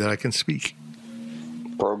also happy that I can speak.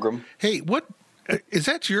 Program. Hey, what is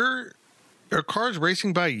that? Are cars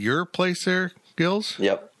racing by your place there, Gills?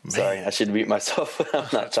 Yep. Man. Sorry, I should mute myself when I'm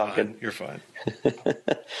not talking. Fine. You're fine.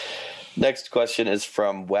 Next question is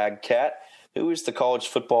from Wagcat. Who is the college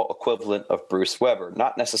football equivalent of Bruce Weber?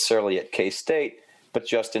 Not necessarily at K-State, but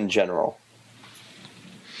just in general.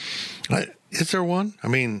 Is there one? I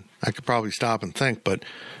mean, I could probably stop and think, but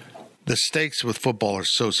the stakes with football are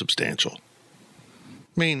so substantial.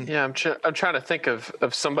 I mean, yeah, I'm trying to think of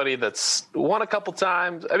somebody that's won a couple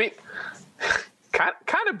times. I mean,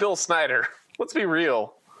 kind of Bill Snyder. Let's be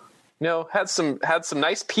real. Had some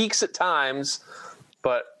nice peaks at times,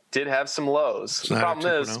 but did have some lows. Snyder the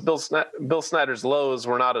problem is Bill Snyder's lows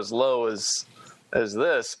were not as low as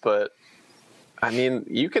this, but I mean,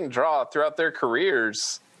 you can draw throughout their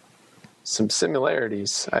careers some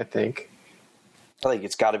similarities, I think. I think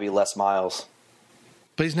it's got to be Les Miles.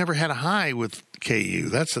 but he's never had a high with KU.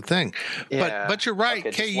 That's the thing. Yeah. But you're right.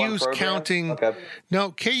 Okay, KU's counting. Okay.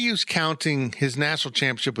 No, KU's counting his national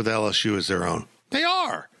championship with LSU as their own. They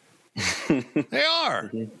are. They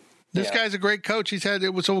are. This guy's a great coach. He's had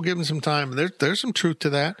it, so we'll give him some time. There's some truth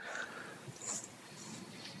to that.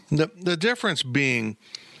 The difference being,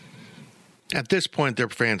 at this point, their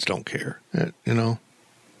fans don't care.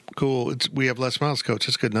 Cool. We have Les Miles coach.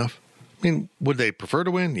 That's good enough. I mean, would they prefer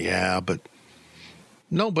to win? Yeah, but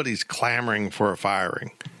nobody's clamoring for a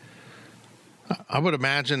firing. I would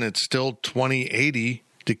imagine it's still 20-80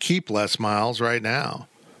 to keep Les Miles right now.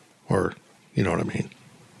 Or, you know what I mean?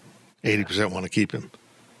 80% want to keep him.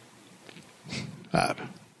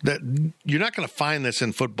 You're not going to find this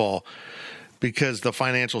in football because the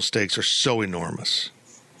financial stakes are so enormous.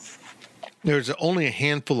 There's only a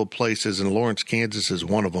handful of places, and Lawrence, Kansas is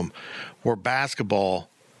one of them, where basketball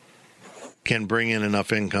can bring in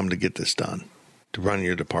enough income to get this done, to run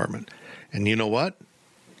your department. And you know what?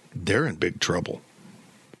 They're in big trouble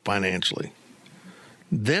financially.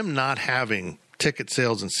 Them not having ticket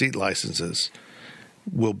sales and seat licenses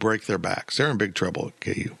will break their backs. They're in big trouble at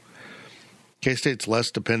KU. K-State's less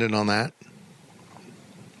dependent on that.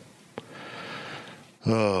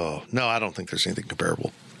 Oh, no, I don't think there's anything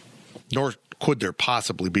comparable. Nor could there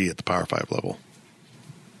possibly be at the Power 5 level.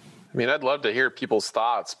 I mean, I'd love to hear people's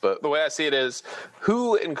thoughts, but the way I see it is,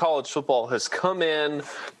 who in college football has come in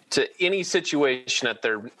to any situation at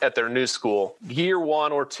their new school, year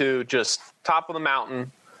 1 or 2, just top of the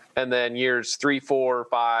mountain, and then years 3, 4,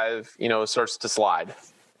 5, starts to slide.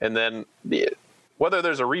 And then whether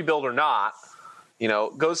there's a rebuild or not,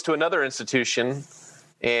 goes to another institution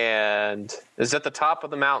and is at the top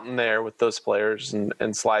of the mountain there with those players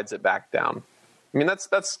and slides it back down. I mean,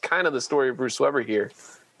 that's kind of the story of Bruce Weber here.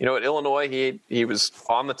 At Illinois, he was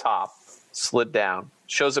on the top, slid down,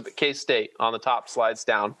 shows up at K-State on the top, slides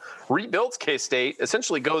down, rebuilds K-State,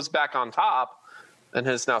 essentially goes back on top, and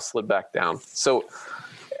has now slid back down. So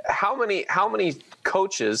how many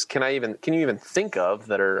coaches can you even think of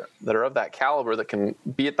that are of that caliber that can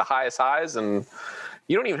be at the highest highs, and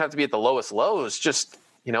you don't even have to be at the lowest lows, just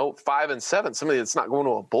 5 and 7, somebody that's not going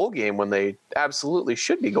to a bowl game when they absolutely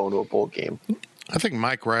should be going to a bowl game. I think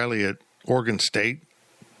Mike Riley at Oregon State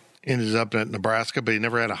ended up at Nebraska, but he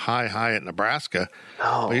never had a high at Nebraska.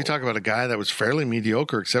 Oh. But you talk about a guy that was fairly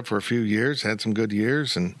mediocre except for a few years, had some good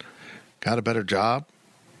years, and got a better job.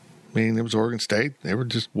 I mean, it was Oregon State. They were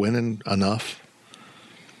just winning enough.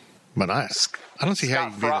 But I don't see how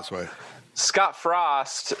you can be this way. Scott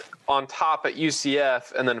Frost on top at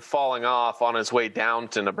UCF and then falling off on his way down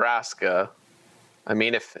to Nebraska. I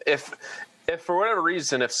mean, if for whatever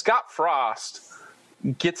reason, if Scott Frost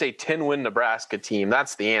gets a 10-win Nebraska team,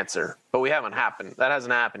 that's the answer. But that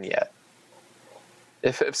hasn't happened yet.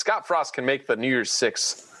 If Scott Frost can make the New Year's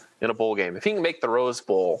Six in a bowl game, if he can make the Rose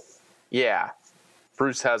Bowl, yeah,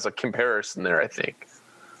 Bruce has a comparison there, I think.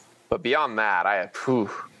 But beyond that, I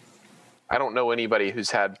don't know anybody who's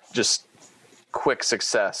had just quick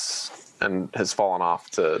success and has fallen off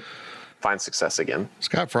to find success again.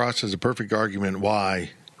 Scott Frost has a perfect argument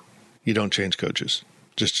why you don't change coaches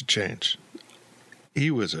just to change. He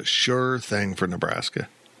was a sure thing for Nebraska.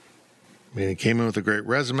 I mean, he came in with a great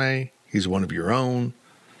resume. He's one of your own.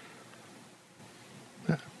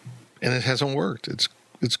 And it hasn't worked.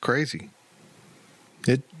 It's crazy.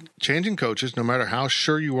 Changing coaches, no matter how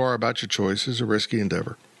sure you are about your choice, is a risky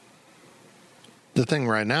endeavor. The thing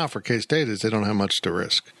right now for K-State is they don't have much to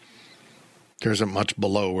risk. There isn't much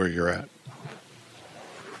below where you're at.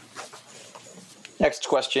 Next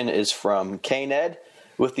question is from K-Ned.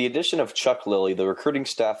 With the addition of Chuck Lilly, the recruiting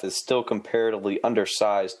staff is still comparatively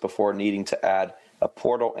undersized before needing to add a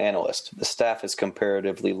portal analyst. The staff is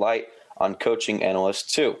comparatively light on coaching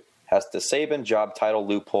analysts too. Has the Saban job title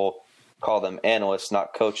loophole, call them analysts,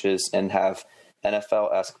 not coaches, and have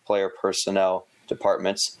NFL-esque player personnel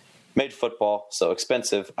departments, made football so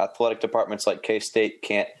expensive, athletic departments like K-State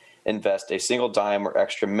can't invest a single dime or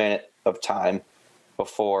extra minute of time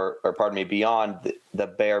beyond the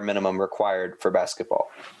bare minimum required for basketball.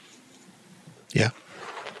 Yeah.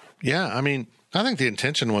 I mean, I think the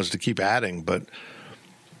intention was to keep adding, but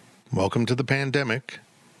welcome to the pandemic.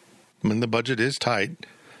 I mean, the budget is tight.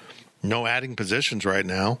 No adding positions right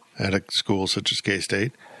now at a school such as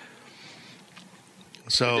K-State.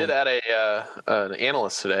 So They did add an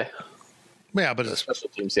analyst today. Yeah, but A it's special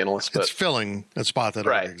teams analyst. But it's filling a spot that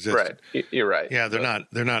already existed. Right. You're right. Yeah,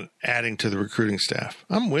 they're not adding to the recruiting staff.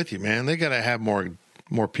 I'm with you, man. They got to have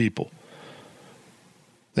more people.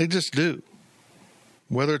 They just do.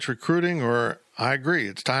 Whether it's recruiting or, I agree,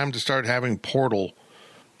 it's time to start having portal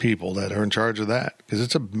people that are in charge of that because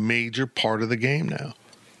it's a major part of the game now.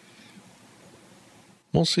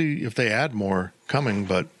 We'll see if they add more coming,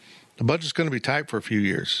 but the budget's going to be tight for a few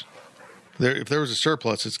years. If there was a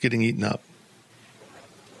surplus, it's getting eaten up.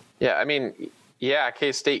 Yeah, I mean,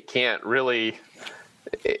 K-State can't really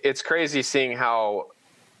 – it's crazy seeing how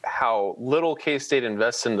little K-State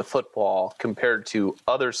invests into football compared to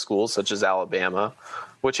other schools such as Alabama,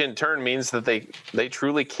 which in turn means that they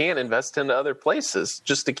truly can't invest into other places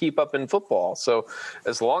just to keep up in football. So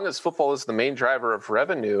as long as football is the main driver of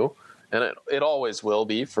revenue, and it always will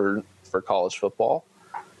be for college football,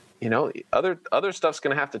 other stuff's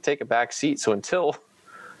going to have to take a back seat. So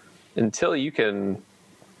until you can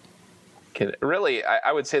really,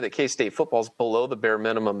 I would say that K-State football is below the bare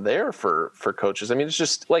minimum there for coaches. I mean, it's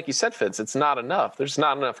just like you said, Fitz, it's not enough. There's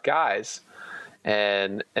not enough guys,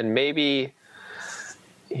 and maybe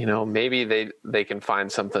they can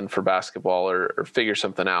find something for basketball or figure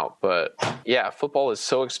something out. But yeah, football is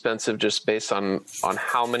so expensive just based on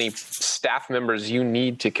how many staff members you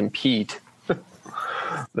need to compete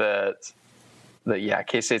that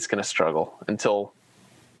K-State's going to struggle until,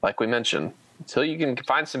 like we mentioned, until you can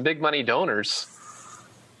find some big money donors.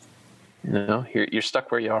 You're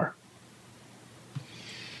stuck where you are.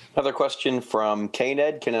 Another question from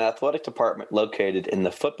K-Ned. Can an athletic department located in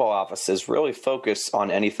the football offices really focus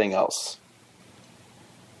on anything else?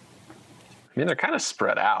 I mean, they're kind of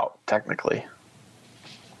spread out, technically.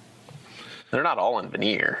 They're not all in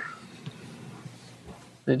Veneer.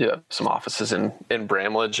 They do have some offices in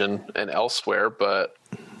Bramlage and elsewhere, but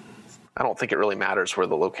I don't think it really matters where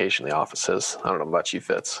the location of the office is. I don't know about you,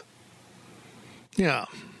 Fitz. Yeah.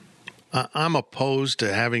 I'm opposed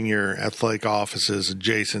to having your athletic offices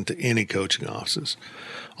adjacent to any coaching offices.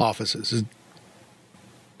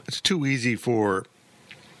 It's too easy for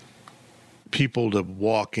people to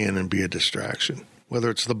walk in and be a distraction, whether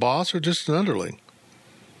it's the boss or just an underling.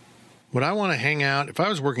 Would I want to hang out, if I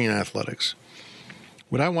was working in athletics,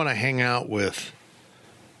 would I want to hang out with,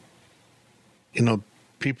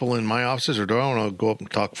 people in my offices, or do I want to go up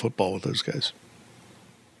and talk football with those guys?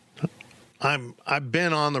 I've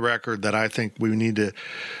been on the record that I think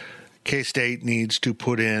K-State needs to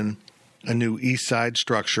put in a new east side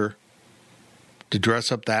structure to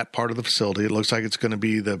dress up that part of the facility. It looks like it's going to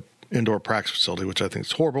be the indoor practice facility, which I think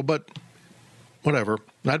is horrible, but whatever.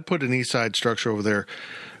 I'd put an east side structure over there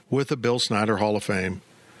with a Bill Snyder Hall of Fame,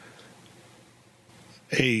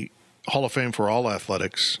 a Hall of Fame for all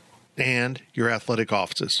athletics, and your athletic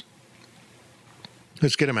offices.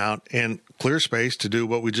 Let's get them out and clear space to do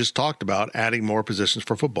what we just talked about, adding more positions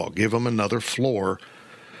for football. Give them another floor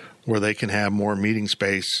where they can have more meeting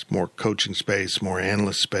space, more coaching space, more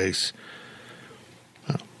analyst space.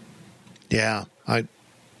 I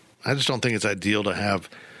just don't think it's ideal to have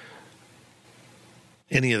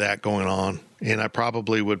any of that going on. And I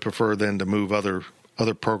probably would prefer then to move other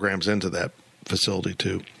programs into that facility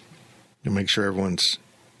too, to make sure everyone's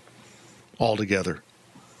all together.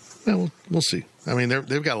 Well, we'll see. I mean,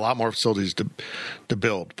 they've got a lot more facilities to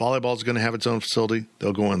build. Volleyball is going to have its own facility.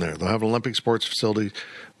 They'll go in there. They'll have an Olympic sports facility.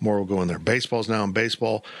 More will go in there. Baseball's now in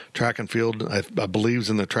baseball. Track and field, I believe, is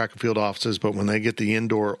in the track and field offices. But when they get the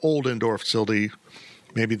old indoor facility,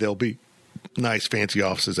 maybe there'll be nice, fancy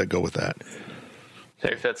offices that go with that.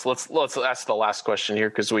 Hey, Fitz, let's ask the last question here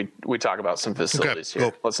because we talk about some facilities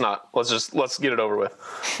here. Go. Let's get it over with.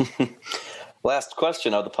 Last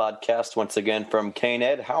question of the podcast, once again from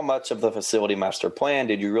K-Ned. How much of the facility master plan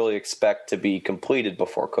did you really expect to be completed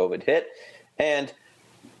before COVID hit? And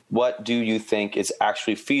what do you think is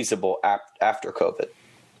actually feasible after COVID?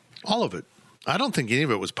 All of it. I don't think any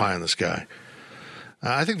of it was pie in the sky.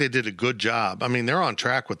 I think they did a good job. I mean, they're on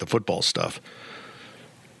track with the football stuff.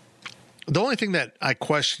 The only thing that I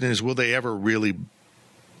question is, will they ever really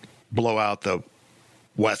blow out the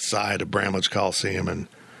west side of Bramlage Coliseum? And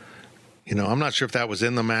I'm not sure if that was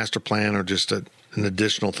in the master plan or just an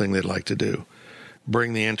additional thing they'd like to do.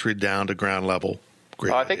 Bring the entry down to ground level.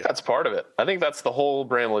 Great I think that's part of it. I think that's the whole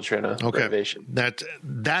Bramlage renovation.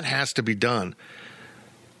 That has to be done.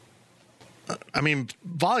 I mean,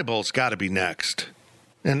 volleyball's got to be next.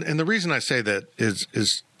 And the reason I say that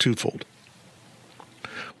is twofold.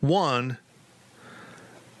 One,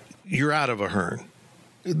 you're out of a Hearn.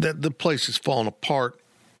 The place is falling apart.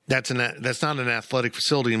 That's not an athletic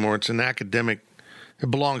facility anymore. It's an academic.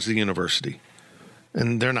 It belongs to the university.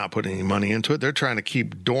 And they're not putting any money into it. They're trying to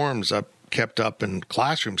keep dorms kept up and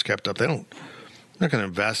classrooms kept up. They're not going to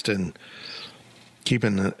invest in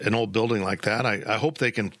keeping an old building like that. I hope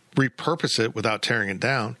they can repurpose it without tearing it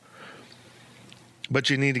down. But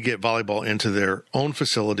you need to get volleyball into their own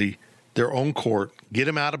facility, their own court, get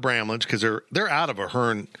them out of Bramlage, because they're out of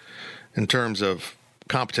Ahern in terms of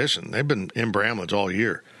competition. They've been in Bramlage all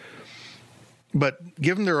year. But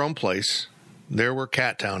give them their own place, there where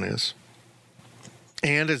Cattawn is.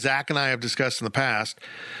 And as Zach and I have discussed in the past,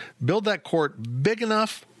 build that court big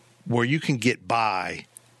enough where you can get by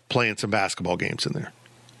playing some basketball games in there.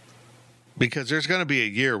 Because there's going to be a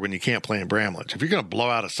year when you can't play in Bramlage. If you're going to blow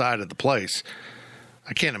out a side of the place,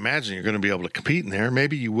 I can't imagine you're going to be able to compete in there.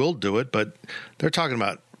 Maybe you will do it, but they're talking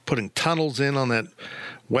about putting tunnels in on that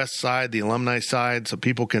west side, the alumni side, so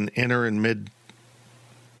people can enter in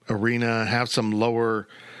mid-arena, have some lower,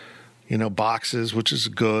 boxes, which is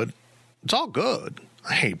good. It's all good.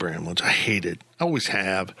 I hate Bramlage. I hate it. I always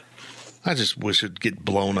have. I just wish it'd get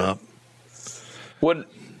blown up.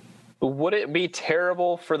 Would it be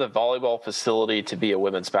terrible for the volleyball facility to be a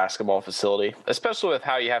women's basketball facility, especially with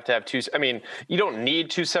how you have to have two? I mean, you don't need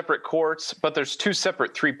two separate courts, but there's two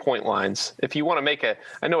separate 3-point lines. If you want to make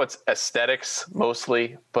I know it's aesthetics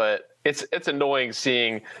mostly, but it's annoying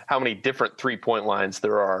seeing how many different 3-point lines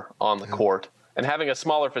there are on the court. And having a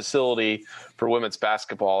smaller facility for women's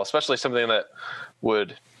basketball, especially something that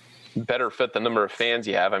would better fit the number of fans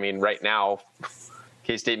you have. I mean, right now,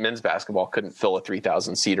 K-State men's basketball couldn't fill a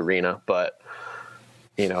 3,000-seat arena, but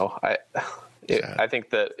I think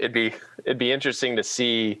that it'd be interesting to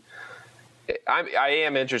see. I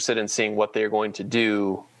am interested in seeing what they're going to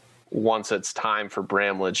do once it's time for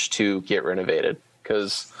Bramlage to get renovated,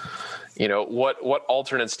 because what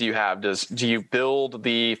alternates do you have? Do you build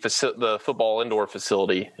the football indoor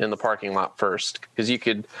facility in the parking lot first? Because you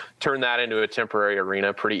could turn that into a temporary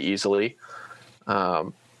arena pretty easily.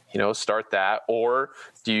 Start that. Or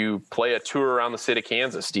do you play a tour around the state of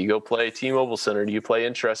Kansas? Do you go play T-Mobile Center? Do you play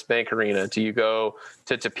Intrust Bank Arena? Do you go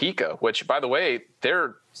to Topeka, which, by the way,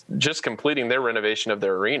 they're just completing their renovation of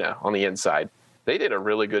their arena on the inside. They did a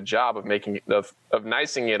really good job of nicening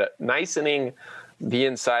the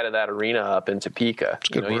inside of that arena up in Topeka.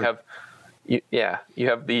 You have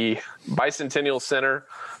the Bicentennial Center,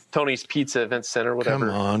 Tony's Pizza Event Center, whatever.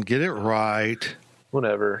 Come on, get it right.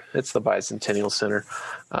 Whatever. It's the Bicentennial Center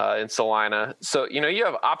in Salina. So, you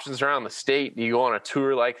have options around the state. Do you go on a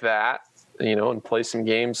tour like that, and play some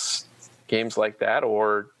games like that?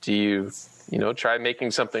 Or do you, try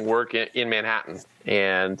making something work in Manhattan?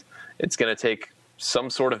 And it's going to take some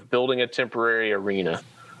sort of building a temporary arena.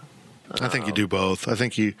 I think you do both. I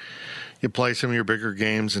think you play some of your bigger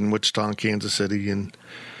games in Wichita and Kansas City, and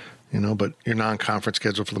but your non-conference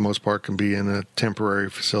schedule for the most part can be in a temporary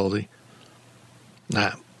facility.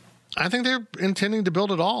 I think they're intending to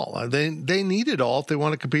build it all. They need it all if they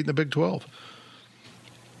want to compete in the Big 12.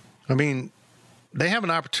 I mean, they have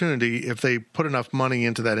an opportunity, if they put enough money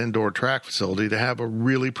into that indoor track facility, to have a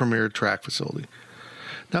really premier track facility.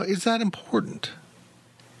 Now, is that important?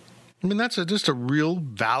 I mean, that's just a real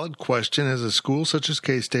valid question as a school such as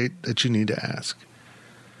K-State that you need to ask.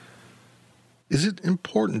 Is it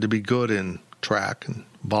important to be good in track and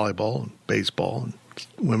volleyball and baseball and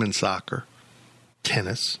women's soccer,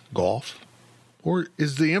 tennis, golf? Or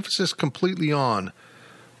is the emphasis completely on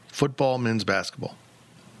football, men's basketball?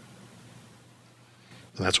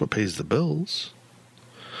 And that's what pays the bills.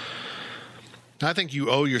 I think you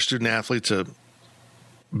owe your student athletes a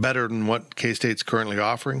better than what K-State's currently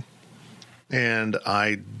offering. And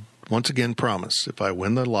I, once again, promise if I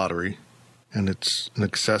win the lottery, and it's an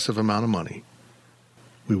excessive amount of money,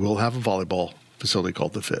 we will have a volleyball facility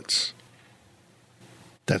called the Fitz.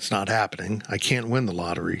 That's not happening. I can't win the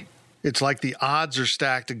lottery. It's like the odds are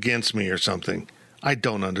stacked against me or something. I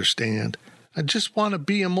don't understand. I just want to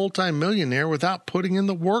be a multimillionaire without putting in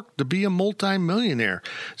the work to be a multimillionaire.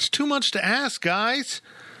 It's too much to ask, guys.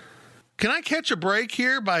 Can I catch a break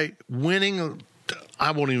here by winning?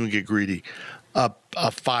 I won't even get greedy. A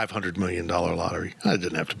 $500 million lottery. I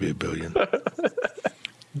didn't have to be $1 billion.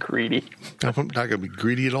 Greedy. I'm not going to be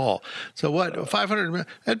greedy at all. So what? 500 million?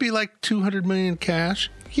 That'd be like 200 million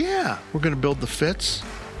cash. Yeah, we're going to build the Fitz.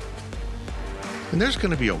 And there's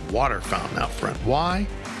going to be a water fountain out front. Why?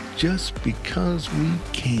 Just because we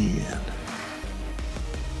can.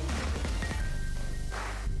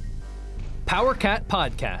 PowerCat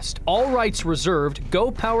Podcast. All rights reserved.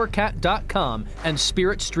 GoPowerCat.com and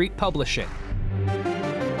Spirit Street Publishing.